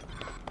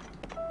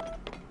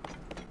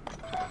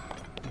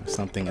 Or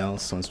something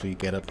else once we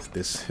get up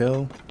this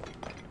hill.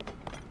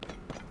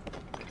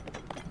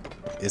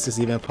 Is this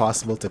even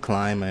possible to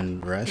climb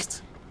and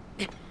rest?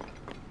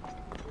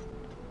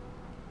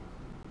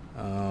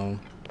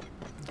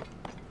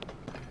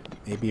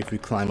 Maybe if we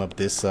climb up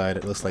this side,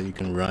 it looks like you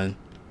can run.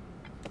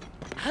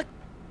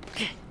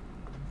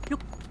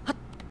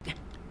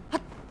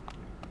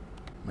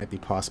 Might be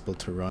possible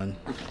to run.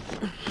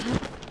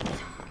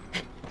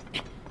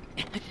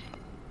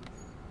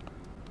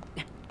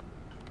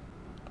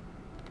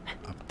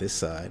 Up this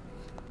side.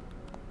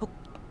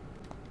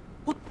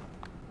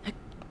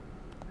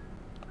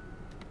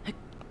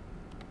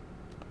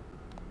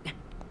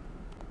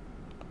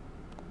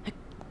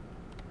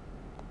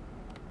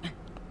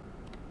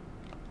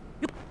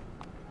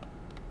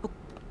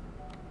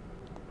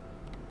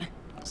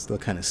 Still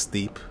kind of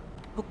steep.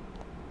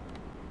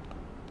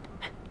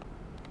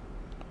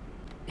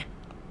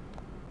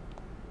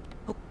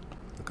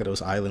 Look at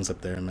those islands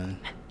up there, man.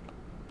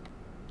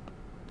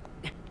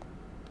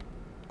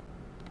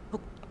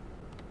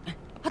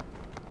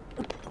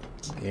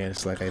 Yeah,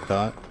 it's like I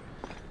thought.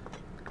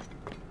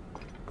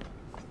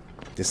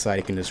 This side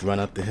you can just run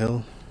up the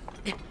hill.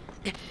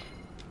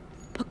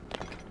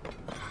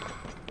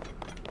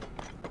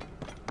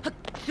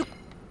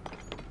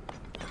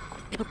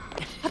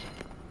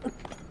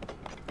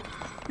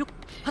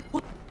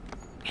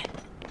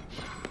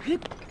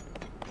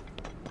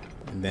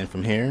 And then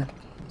from here,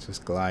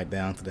 just glide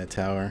down to that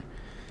tower.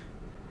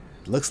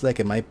 Looks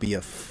like it might be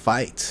a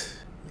fight.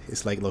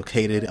 It's like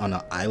located on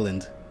an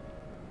island.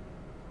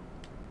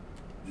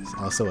 There's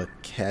also a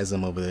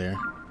chasm over there.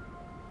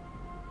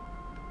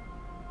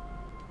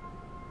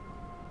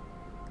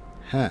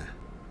 Huh.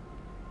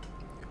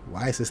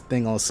 Why is this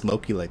thing all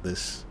smoky like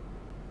this?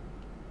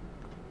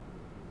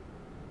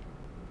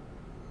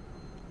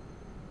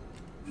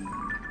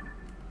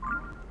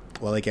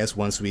 Well, I guess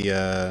once we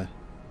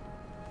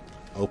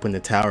open the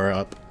tower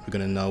up, we're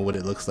gonna know what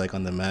it looks like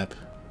on the map.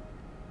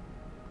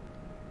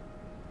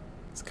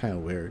 It's kind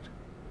of weird.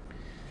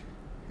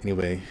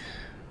 Anyway.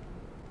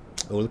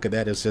 Oh, look at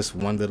that. It's just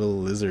one little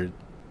lizard.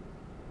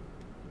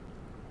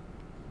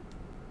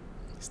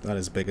 It's not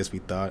as big as we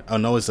thought. Oh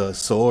no, it's a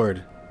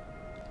sword.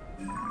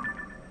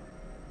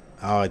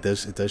 Oh, it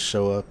does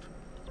show up.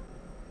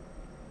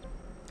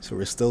 So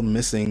we're still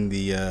missing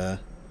the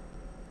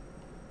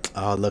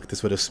oh look,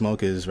 that's where the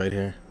smoke is right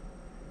here.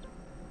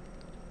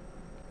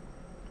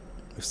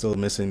 We're still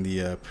missing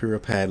the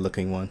Puripad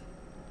looking one.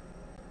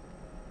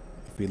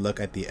 If we look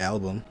at the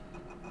album,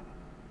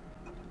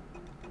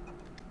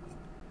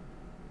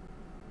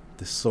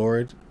 the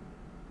sword.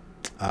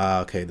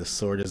 Ah, okay, the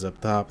sword is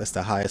up top. That's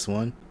the highest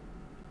one.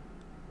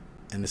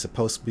 And it's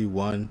supposed to be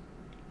one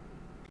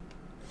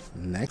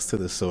next to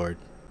the sword.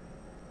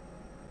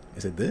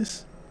 Is it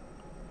this?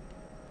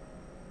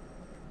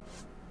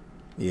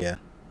 Yeah.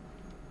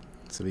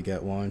 So we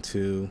got 1,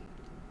 2.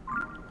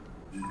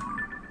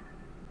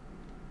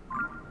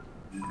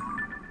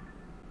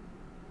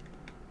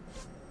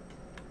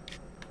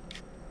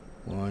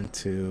 1,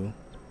 2,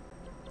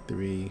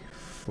 3,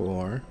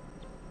 4.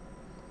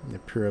 The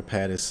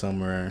Puripad is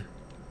somewhere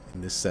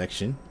in this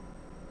section.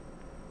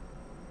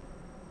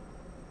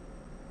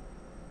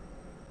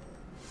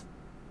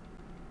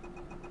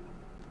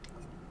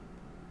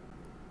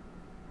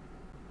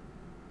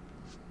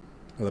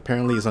 Well,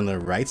 apparently it's on the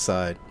right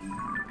side.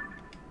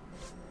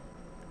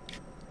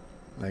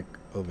 Like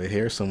over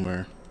here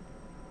somewhere.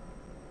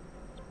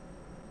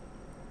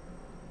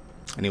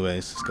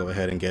 Anyways, let's go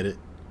ahead and get it.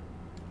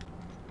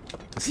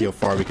 Let's see how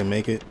far we can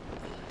make it.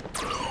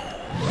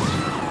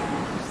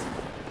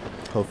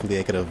 Hopefully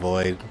I could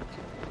avoid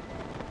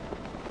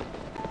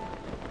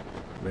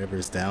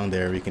whatever's down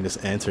there. We can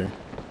just enter.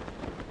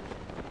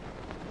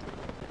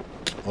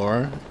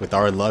 Or, with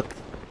our luck,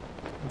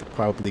 they're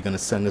probably gonna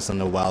send us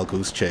on a wild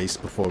goose chase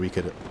before we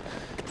could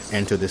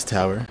enter this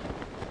tower.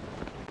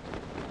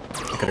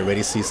 I could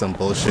already see some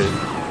bullshit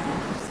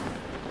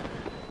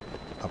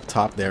up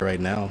top there right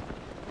now.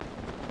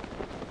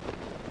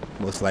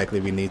 Most likely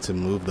we need to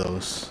move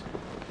those.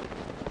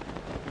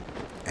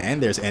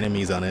 And there's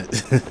enemies on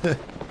it.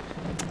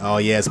 Oh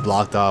yeah, it's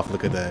blocked off.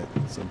 Look at that.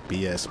 Some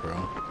BS, bro.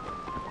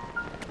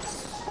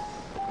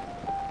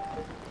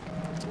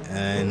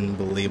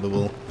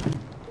 Unbelievable.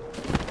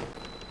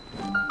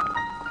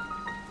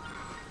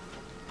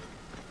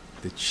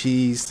 The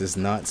cheese does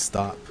not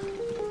stop.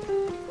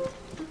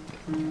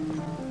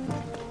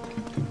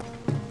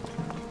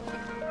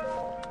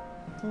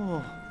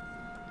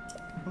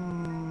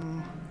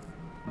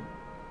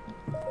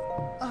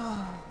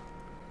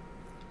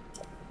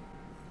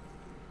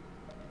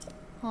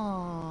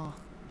 Aww.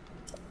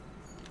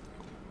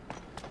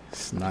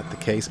 It's not the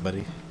case,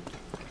 buddy.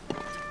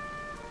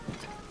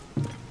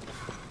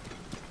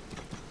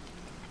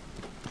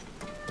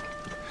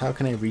 How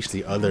can I reach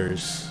the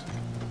others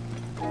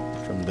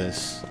from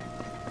this?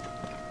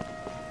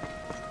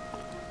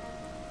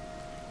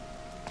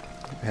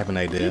 I have an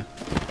idea.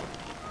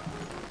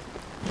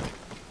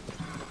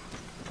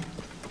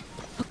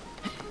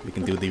 We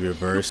can do the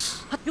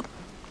reverse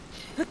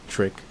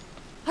trick.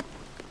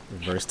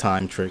 Reverse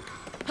time trick.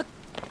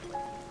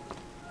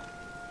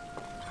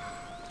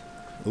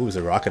 Ooh, there's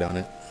a rocket on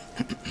it.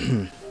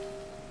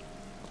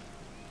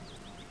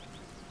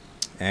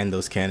 And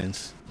those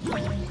cannons.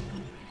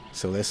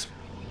 So let's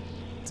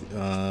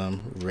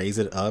raise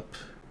it up.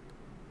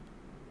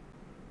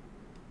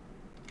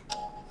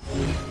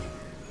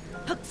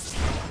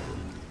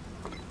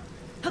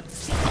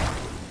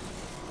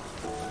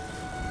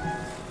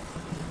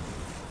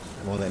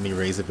 It won't let me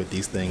raise it with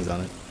these things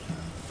on it.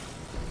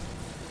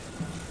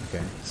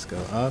 Okay, let's go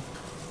up.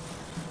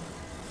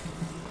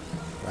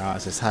 Wow,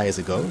 it's as high as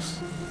it goes.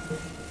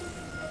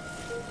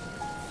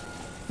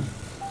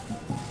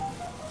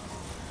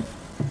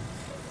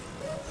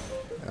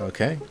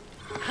 Okay.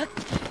 I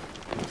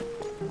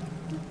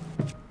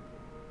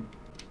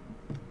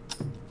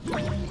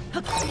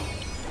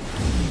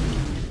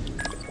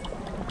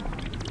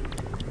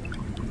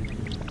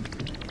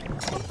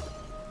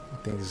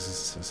think this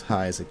is as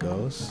high as it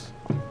goes.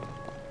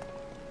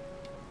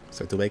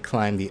 So do I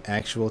climb the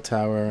actual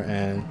tower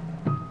and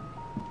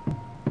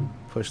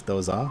push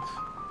those off?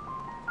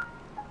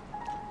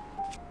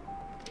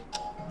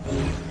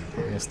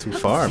 It's too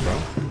far,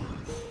 bro.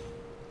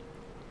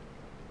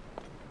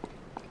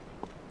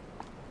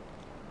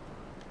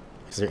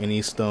 Is there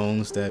any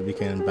stones that we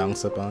can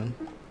bounce up on?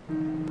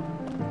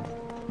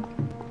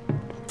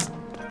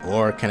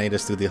 Or can I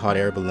just do the hot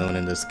air balloon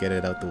and just get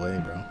it out the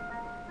way, bro?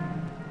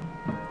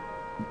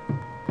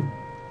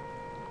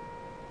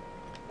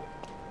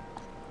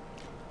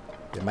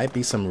 There might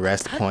be some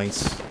rest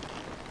points.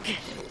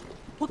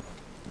 But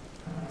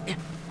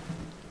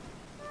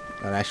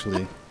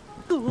actually,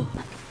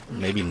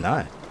 maybe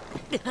not.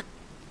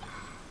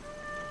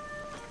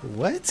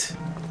 What?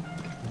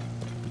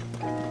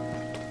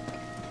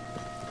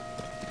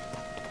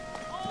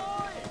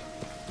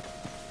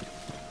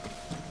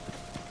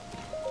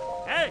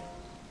 Hey!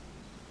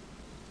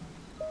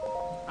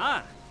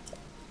 Ah!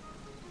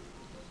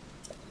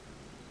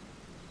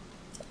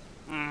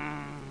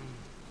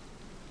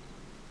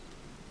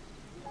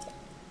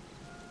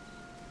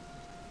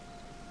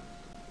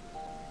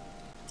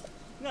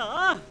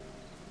 Ah!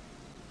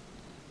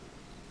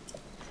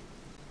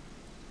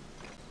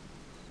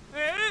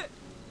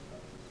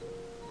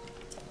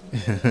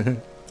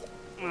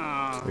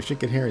 Wish you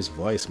could hear his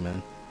voice,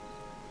 man.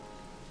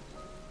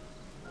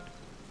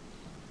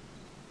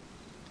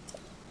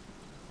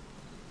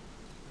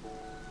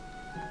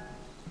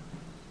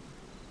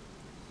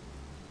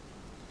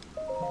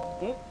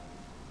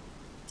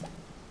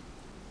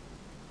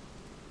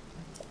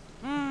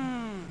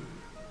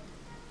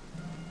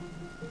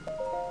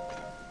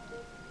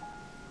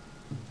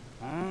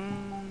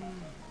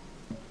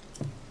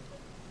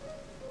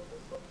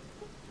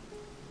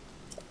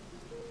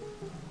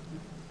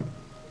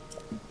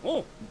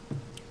 Oh!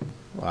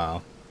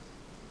 Wow.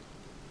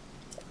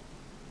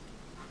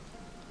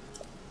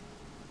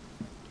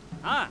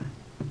 Ah!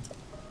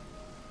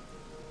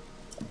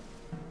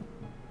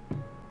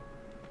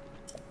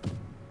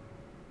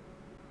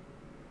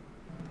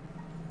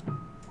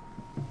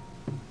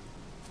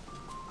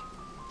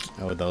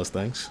 Oh, those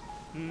things.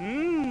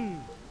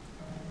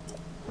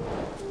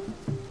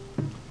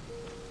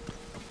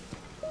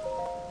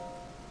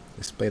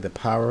 Display the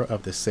power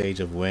of the Sage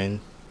of Wind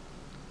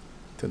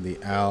to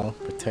the owl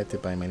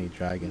protected by many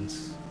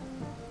dragons.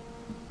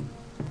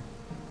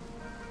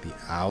 The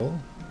owl?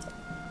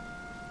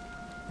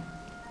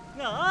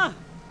 Ah!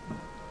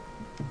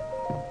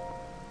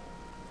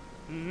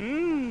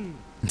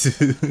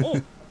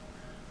 Oh!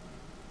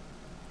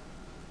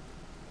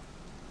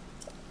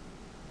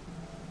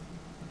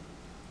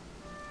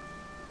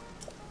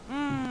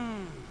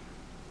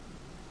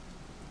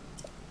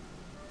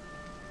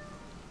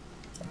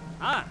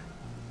 Ah!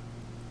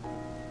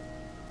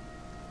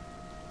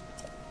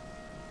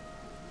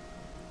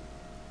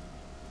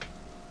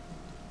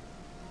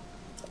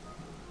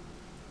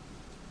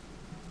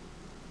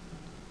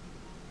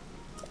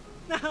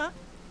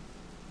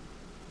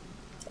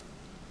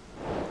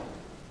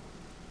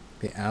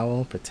 The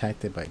owl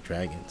protected by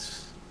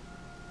dragons.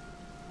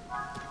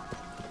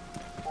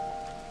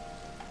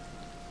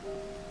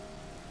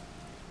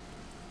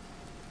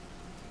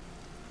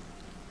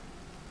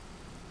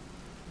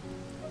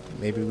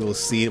 Maybe we'll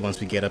see it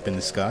once we get up in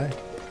the sky.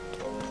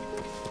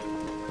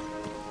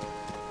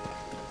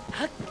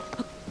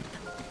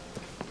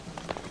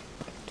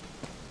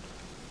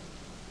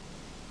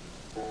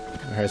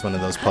 Here's one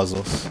of those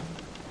puzzles.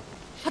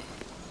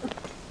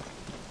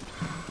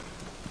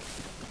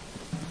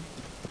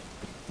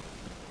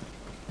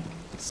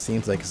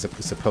 Seems like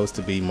it's supposed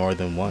to be more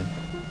than one.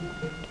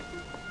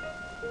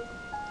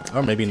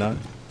 Or maybe not.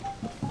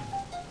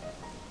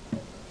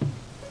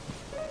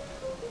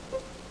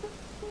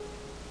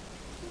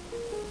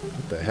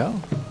 What the hell?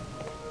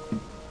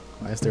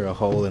 Why is there a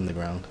hole in the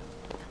ground?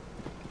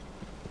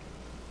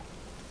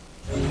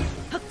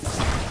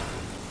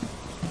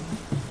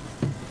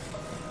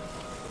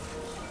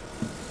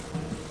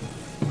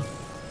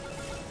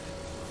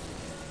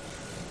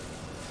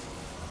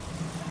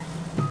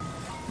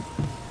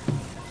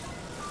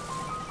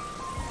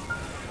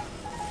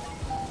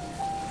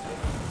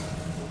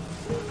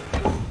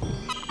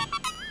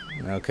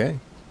 Okay.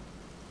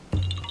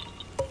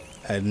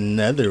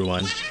 Another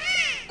one.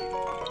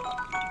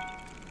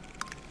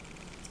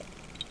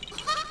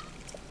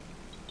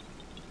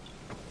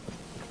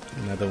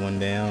 Another one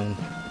down.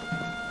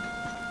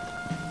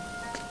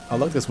 Oh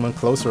look, there's one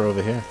closer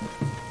over here.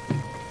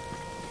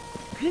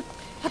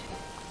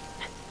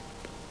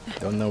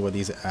 Don't know where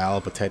these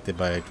owl protected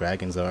by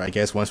dragons are. I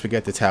guess once we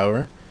get the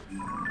tower,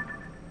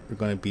 we're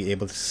going to be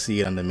able to see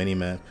it on the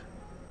minimap.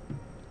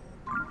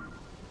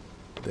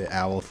 The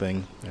owl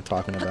thing they're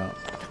talking about.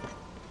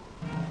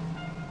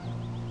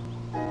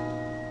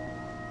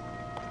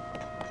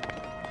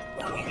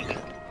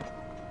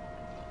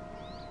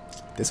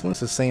 This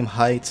one's the same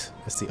height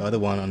as the other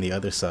one on the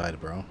other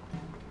side, bro.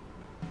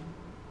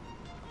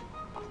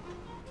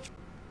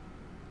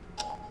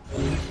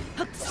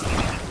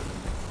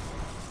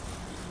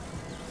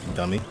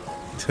 Dummy.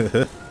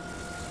 So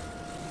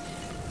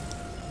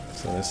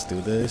let's do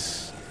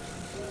this.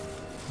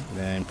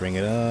 Then bring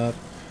it up.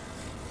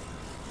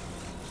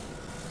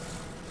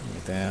 Bring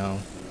it down.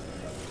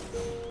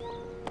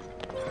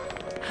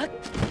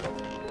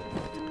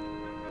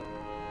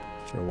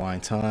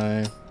 Rewind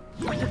time.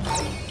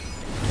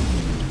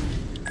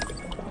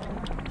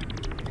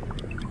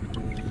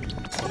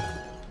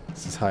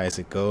 It's as high as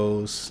it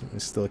goes. We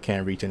still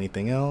can't reach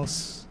anything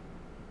else.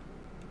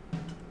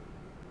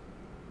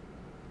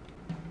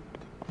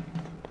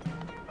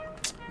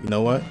 You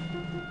know what?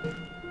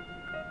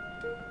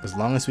 As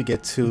long as we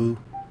get too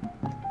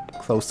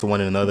close to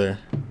one another,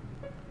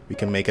 we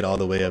can make it all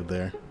the way up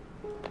there.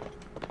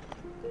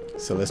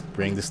 So let's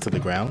bring this to the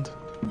ground.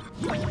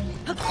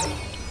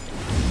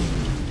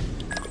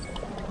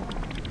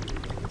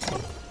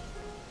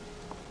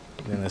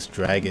 Then let's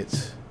drag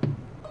it.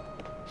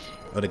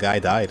 Oh, the guy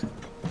died.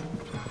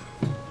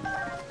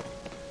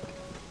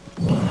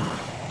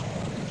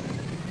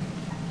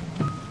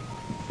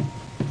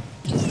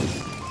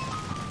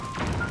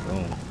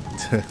 Boom.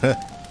 It'd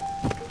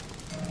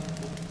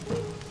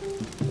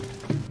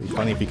be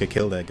funny if we could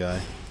kill that guy.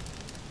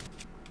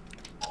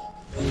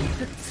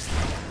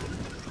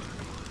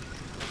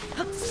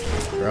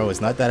 Bro,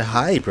 it's not that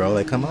high, bro.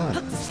 Like, come on.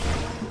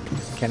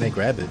 Can I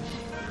grab it?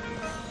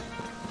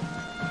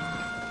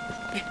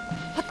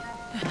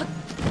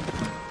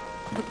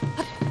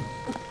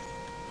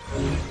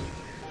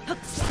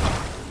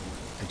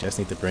 I just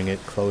need to bring it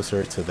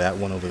closer to that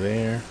one over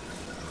there.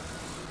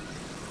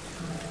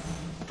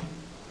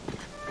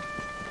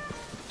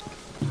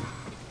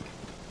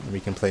 And we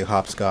can play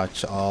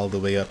hopscotch all the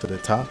way up to the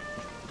top.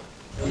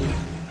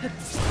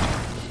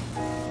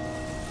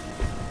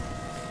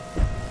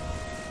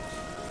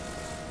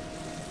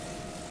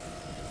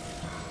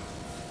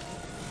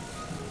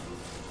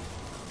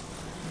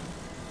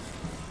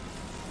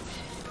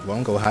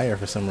 Won't go higher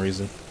for some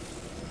reason.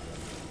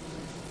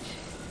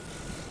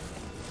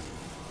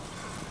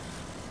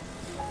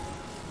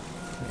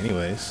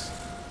 Anyways.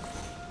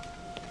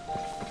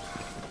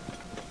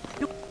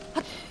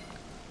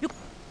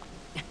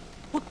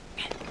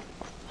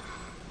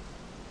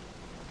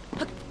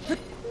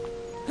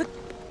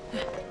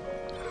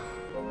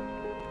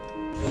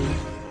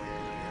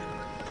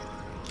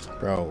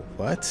 Bro,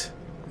 what?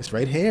 It's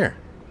right here.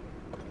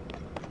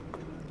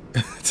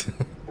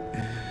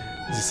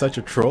 This is such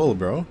a troll,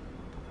 bro.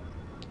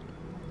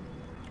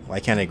 Why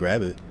can't I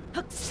grab it?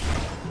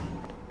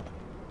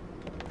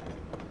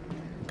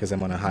 Because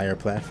I'm on a higher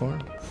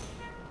platform?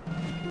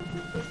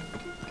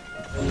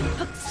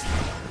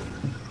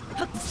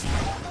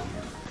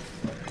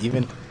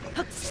 Even...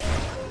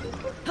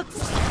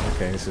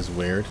 Okay, this is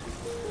weird.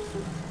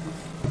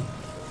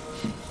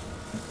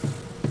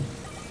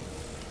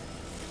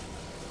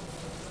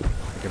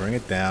 I can bring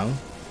it down,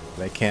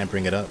 but I can't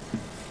bring it up.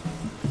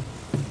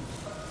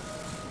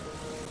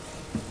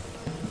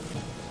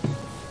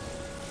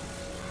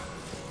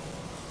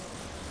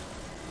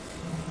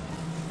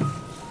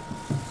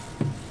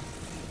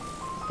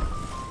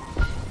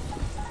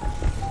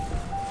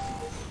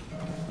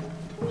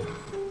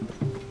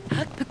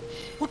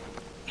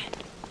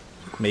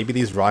 Maybe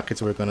these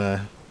rockets were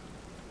gonna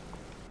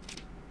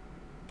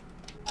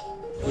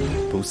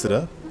boost it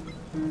up.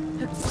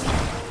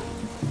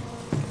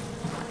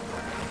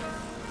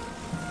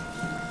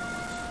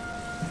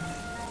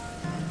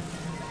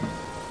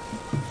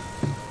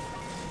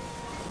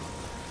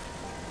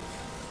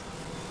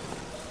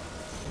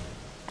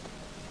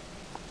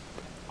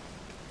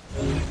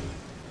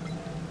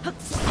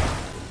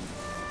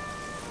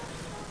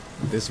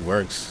 This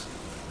works.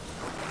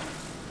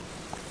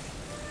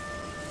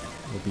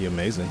 Would be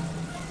amazing.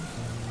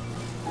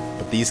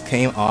 But these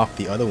came off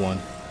the other one.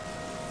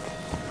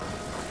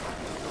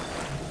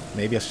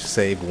 Maybe I should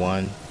save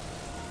one.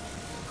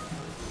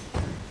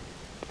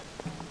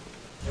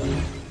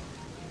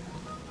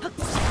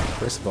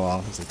 First of all,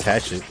 let's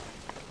attach it.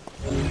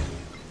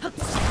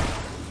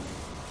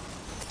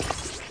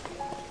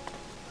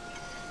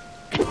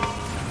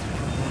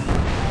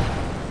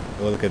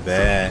 Oh, look at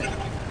that.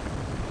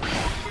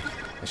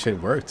 That shit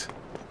worked.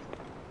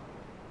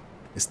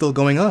 It's still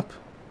going up.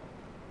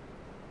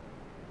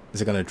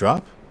 Is it gonna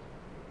drop?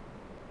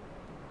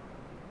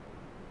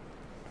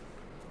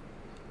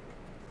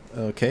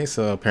 Okay,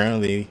 so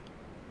apparently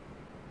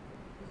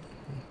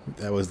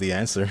that was the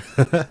answer.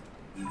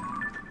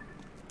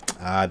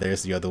 Ah,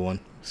 there's the other one.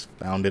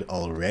 Found it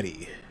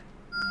already.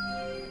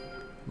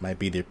 Might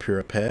be the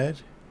pure pad.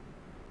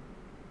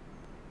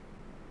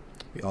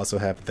 We also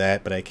have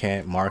that, but I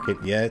can't mark it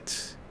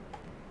yet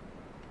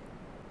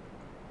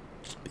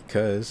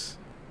because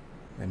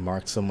I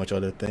marked so much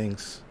other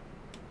things.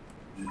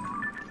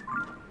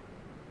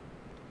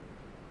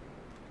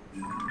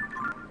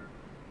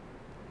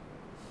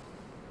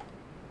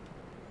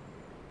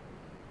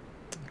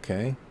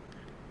 Okay.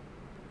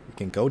 We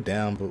can go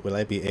down, but will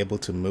I be able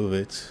to move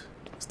it?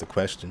 That's the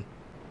question.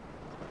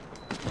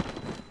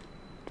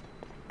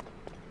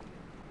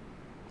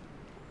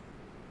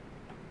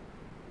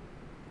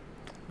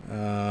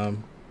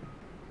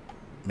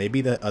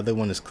 Maybe that other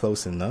one is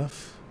close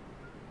enough.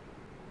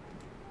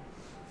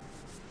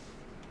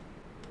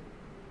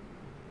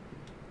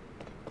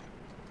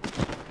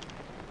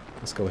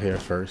 Let's go here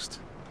first.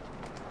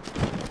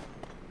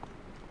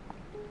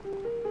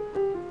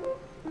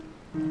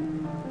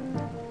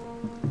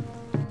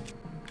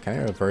 Can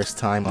I reverse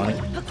time on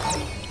it?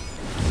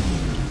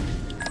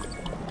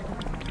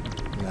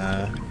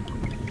 Nah.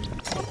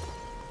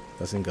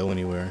 Doesn't go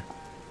anywhere.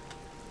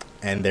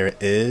 And there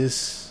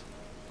is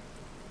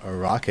a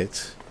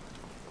rocket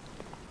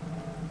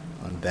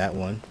on that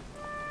one.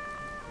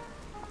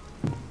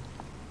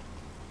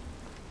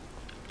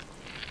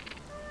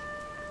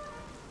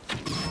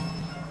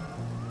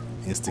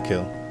 Insta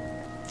kill.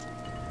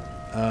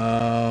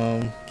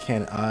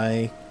 Can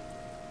I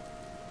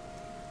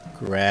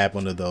grab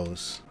one of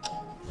those?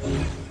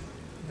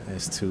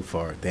 That's too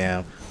far.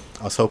 Damn.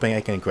 I was hoping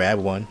I can grab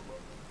one,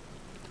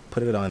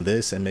 put it on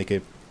this, and make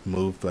it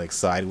move like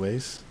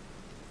sideways.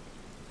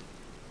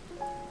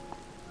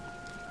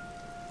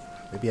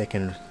 Maybe I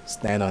can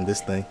stand on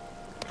this thing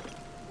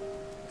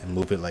and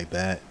move it like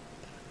that.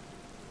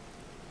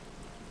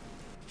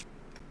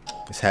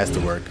 This has to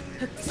work.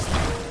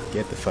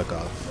 Get the fuck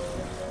off.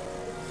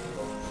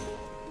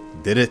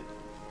 Did it?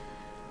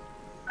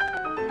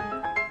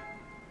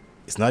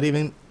 It's not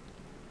even...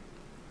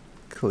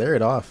 Clear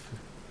it off.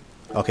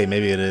 Okay,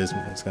 maybe it is.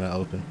 It's gonna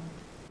open.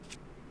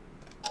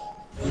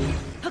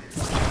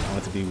 I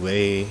want to be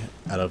way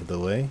out of the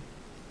way.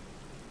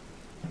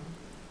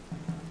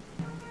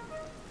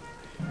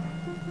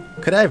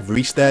 Could I have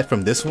reached that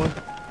from this one?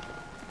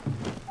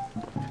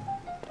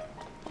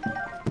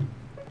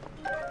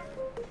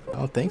 I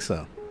don't think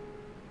so.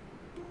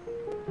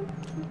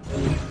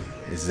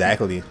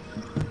 Exactly.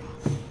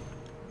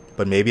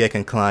 But maybe I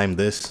can climb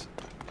this.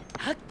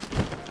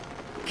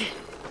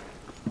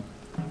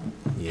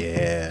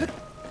 Yeah.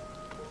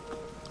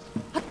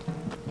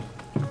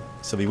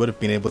 So we would have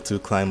been able to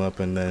climb up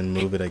and then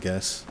move it, I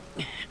guess.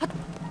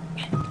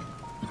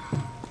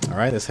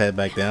 Alright, let's head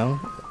back down.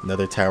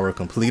 Another tower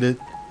completed.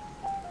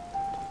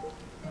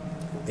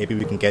 Maybe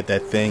we can get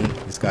that thing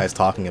this guy's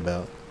talking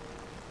about.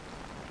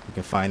 We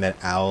can find that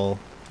owl.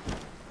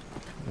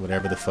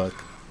 Whatever the fuck.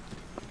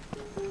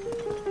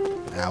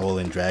 Owl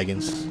and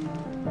dragons.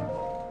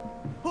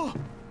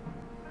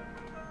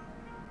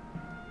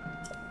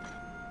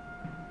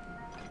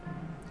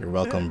 You're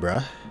welcome,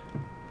 bruh.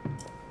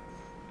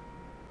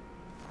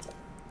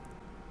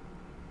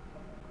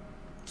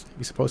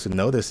 You're supposed to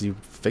know this. You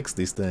fix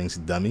these things,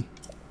 dummy.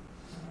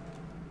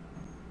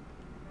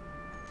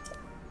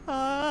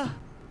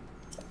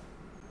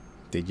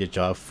 Did your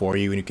job for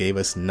you and you gave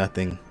us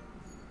nothing.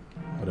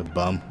 What a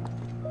bum.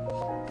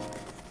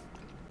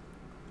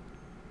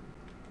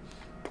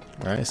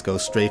 Alright, let's go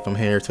straight from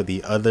here to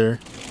the other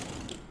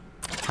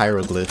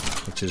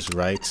hieroglyph, which is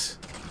right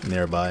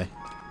nearby.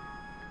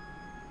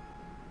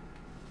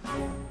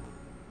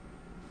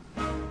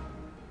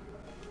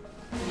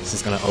 This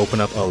is gonna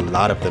open up a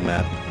lot of the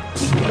map.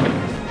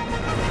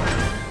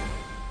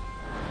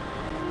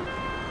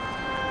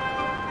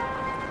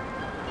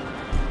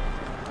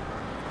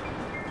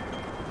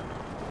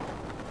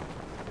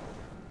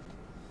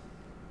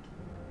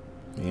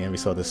 And we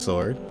saw the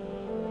sword.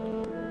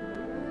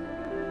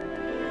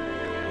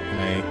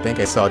 I think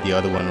I saw the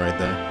other one right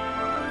there.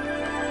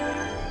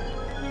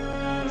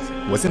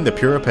 It wasn't the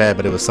pure pad,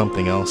 but it was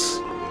something else.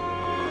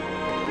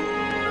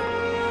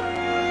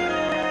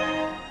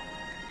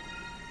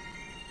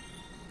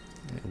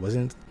 It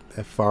wasn't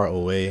that far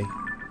away.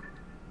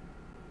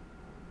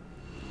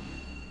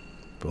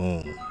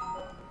 Boom.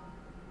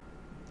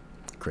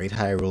 Great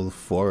Hyrule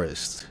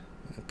Forest.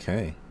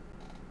 Okay.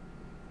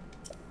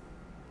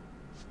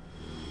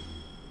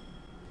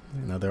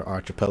 Another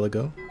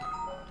archipelago.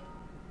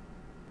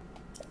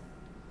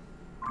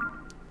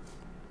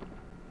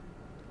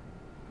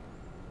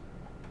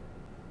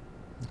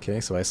 Okay,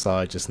 so I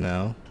saw it just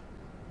now.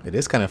 It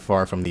is kind of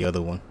far from the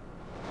other one.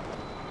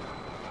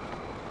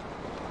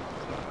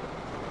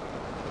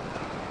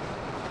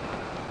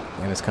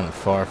 And it's kind of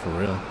far for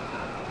real.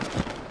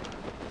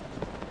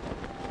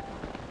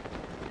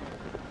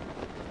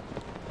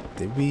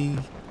 Did we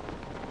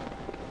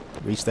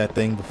reach that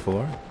thing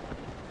before?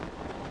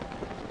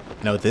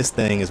 No, this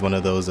thing is one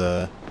of those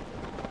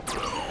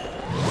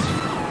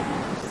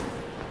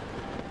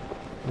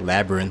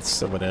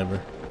labyrinths or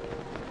whatever.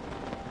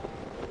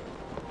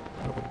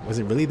 Was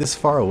it really this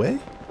far away?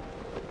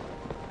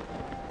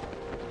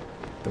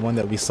 The one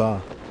that we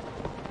saw.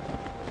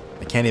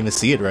 I can't even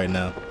see it right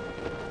now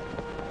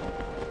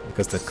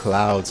because the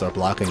clouds are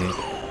blocking it.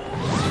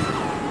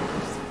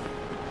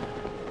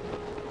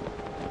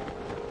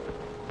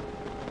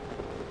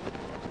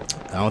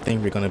 I don't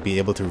think we're gonna be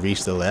able to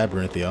reach the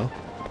labyrinth, yo.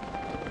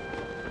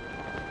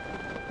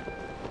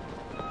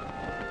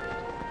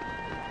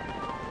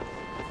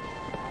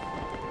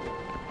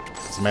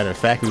 As a matter of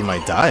fact, we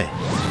might die.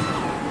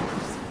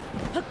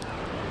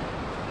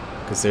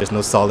 Because there's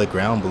no solid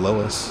ground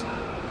below us.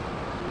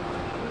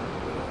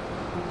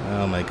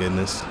 Oh my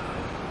goodness.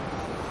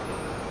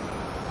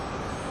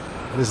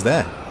 What is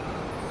that?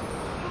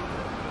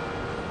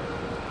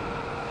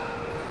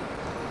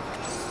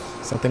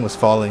 Something was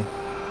falling.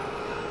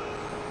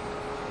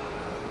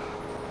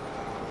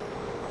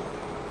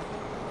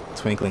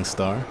 Twinkling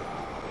star.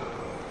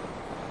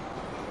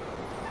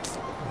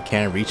 I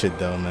can't reach it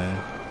though,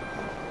 man.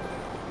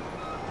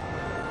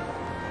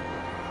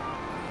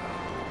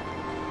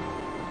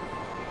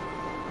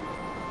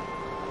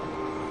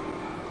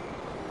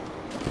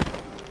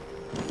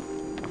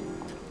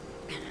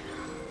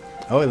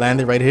 Oh, it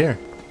landed right here.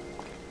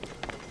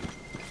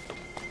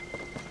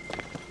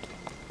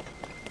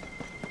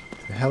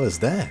 The hell is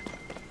that?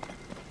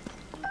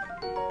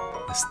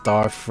 A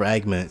star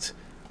fragment.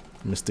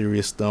 A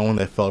mysterious stone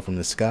that fell from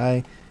the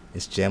sky.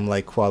 Its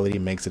gem-like quality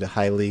makes it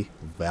highly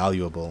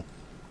valuable.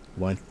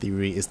 One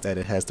theory is that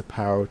it has the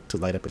power to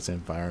light up its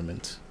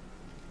environment.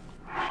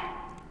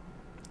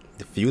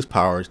 The fuse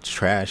power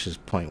trash is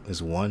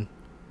 1.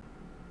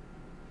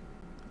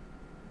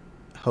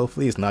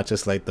 Hopefully it's not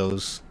just like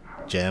those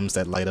gems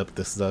that light up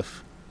this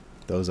stuff.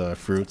 Those are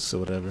fruits or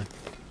whatever.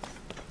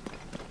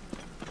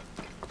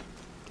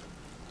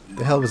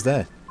 The hell was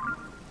that?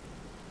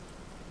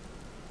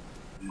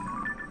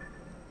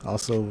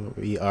 Also,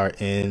 we are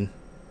in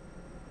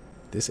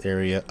this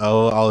area.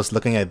 Oh, I was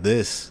looking at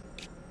this,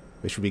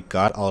 which we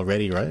got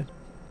already, right?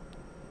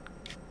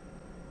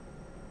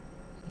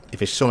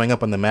 If it's showing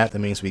up on the map, that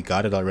means we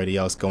got it already.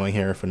 I was going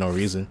here for no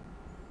reason.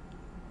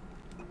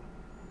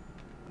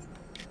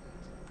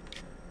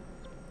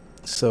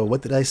 So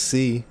what did I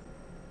see?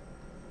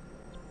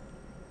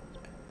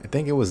 I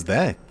think it was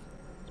that.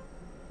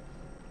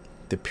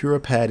 The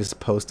Puripad is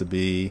supposed to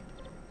be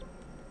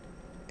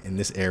in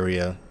this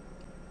area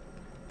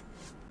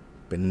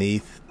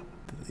beneath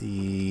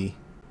the,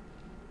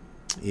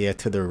 yeah,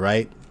 to the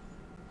right,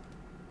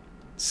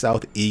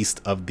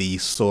 southeast of the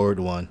sword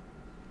one.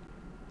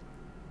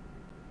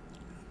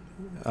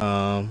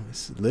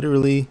 It's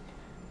literally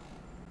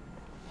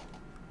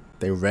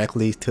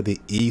directly to the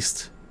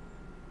east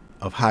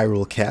of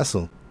Hyrule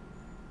Castle.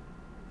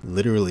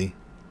 Literally.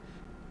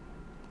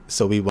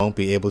 So we won't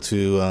be able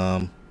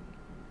to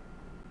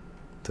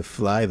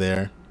fly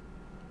there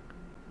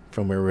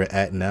from where we're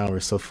at now. We're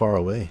so far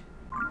away.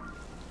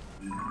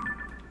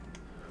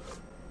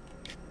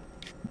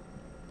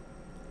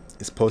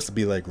 It's supposed to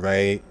be like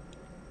right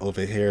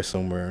over here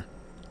somewhere.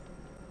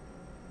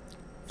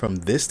 From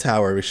this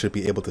tower we should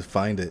be able to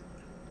find it.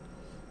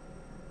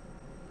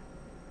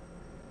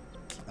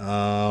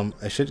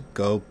 I should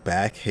go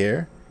back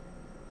here.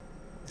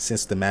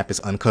 Since the map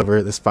is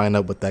uncovered, let's find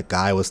out what that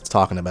guy was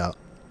talking about.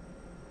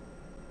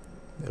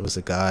 There was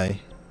a guy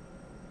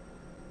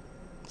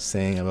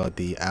saying about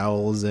the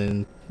owls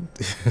and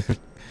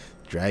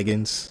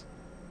dragons.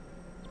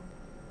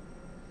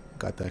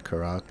 Got that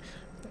Karak.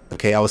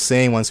 Okay, I was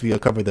saying once we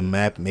uncover the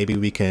map, maybe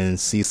we can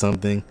see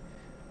something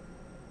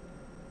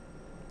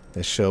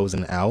that shows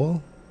an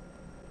owl,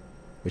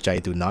 which I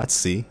do not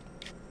see.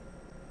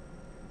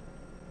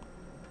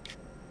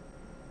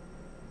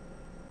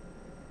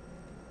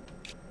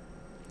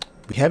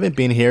 We haven't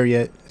been here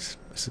yet.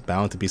 It's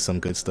bound to be some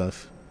good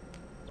stuff.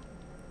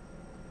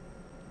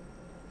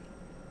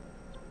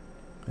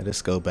 Let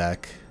us go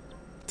back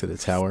to the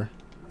tower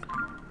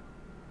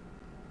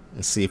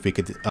and see if we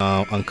could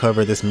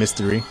uncover this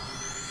mystery.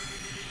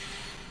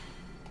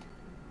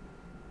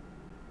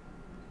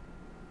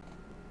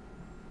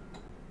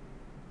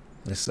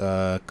 Let's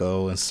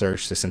go and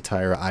search this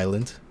entire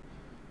island.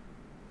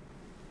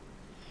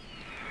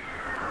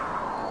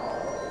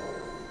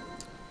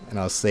 And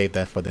I'll save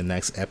that for the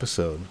next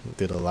episode. We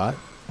did a lot.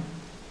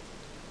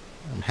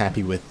 I'm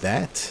happy with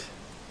that.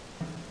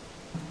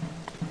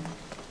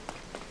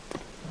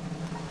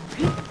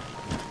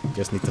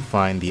 Just need to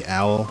find the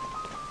owl.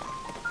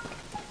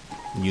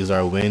 use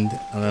our wind.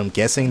 And I'm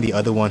guessing the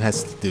other one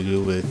has to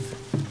do with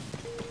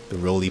the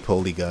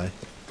roly-poly guy.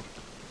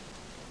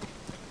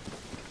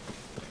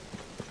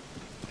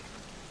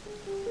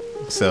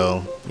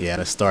 So, yeah,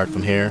 let's start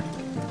from here.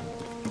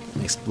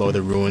 Explore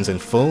the ruins in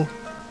full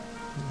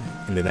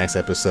in the next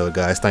episode,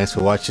 guys. Thanks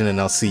for watching, and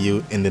I'll see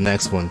you in the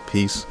next one.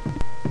 Peace.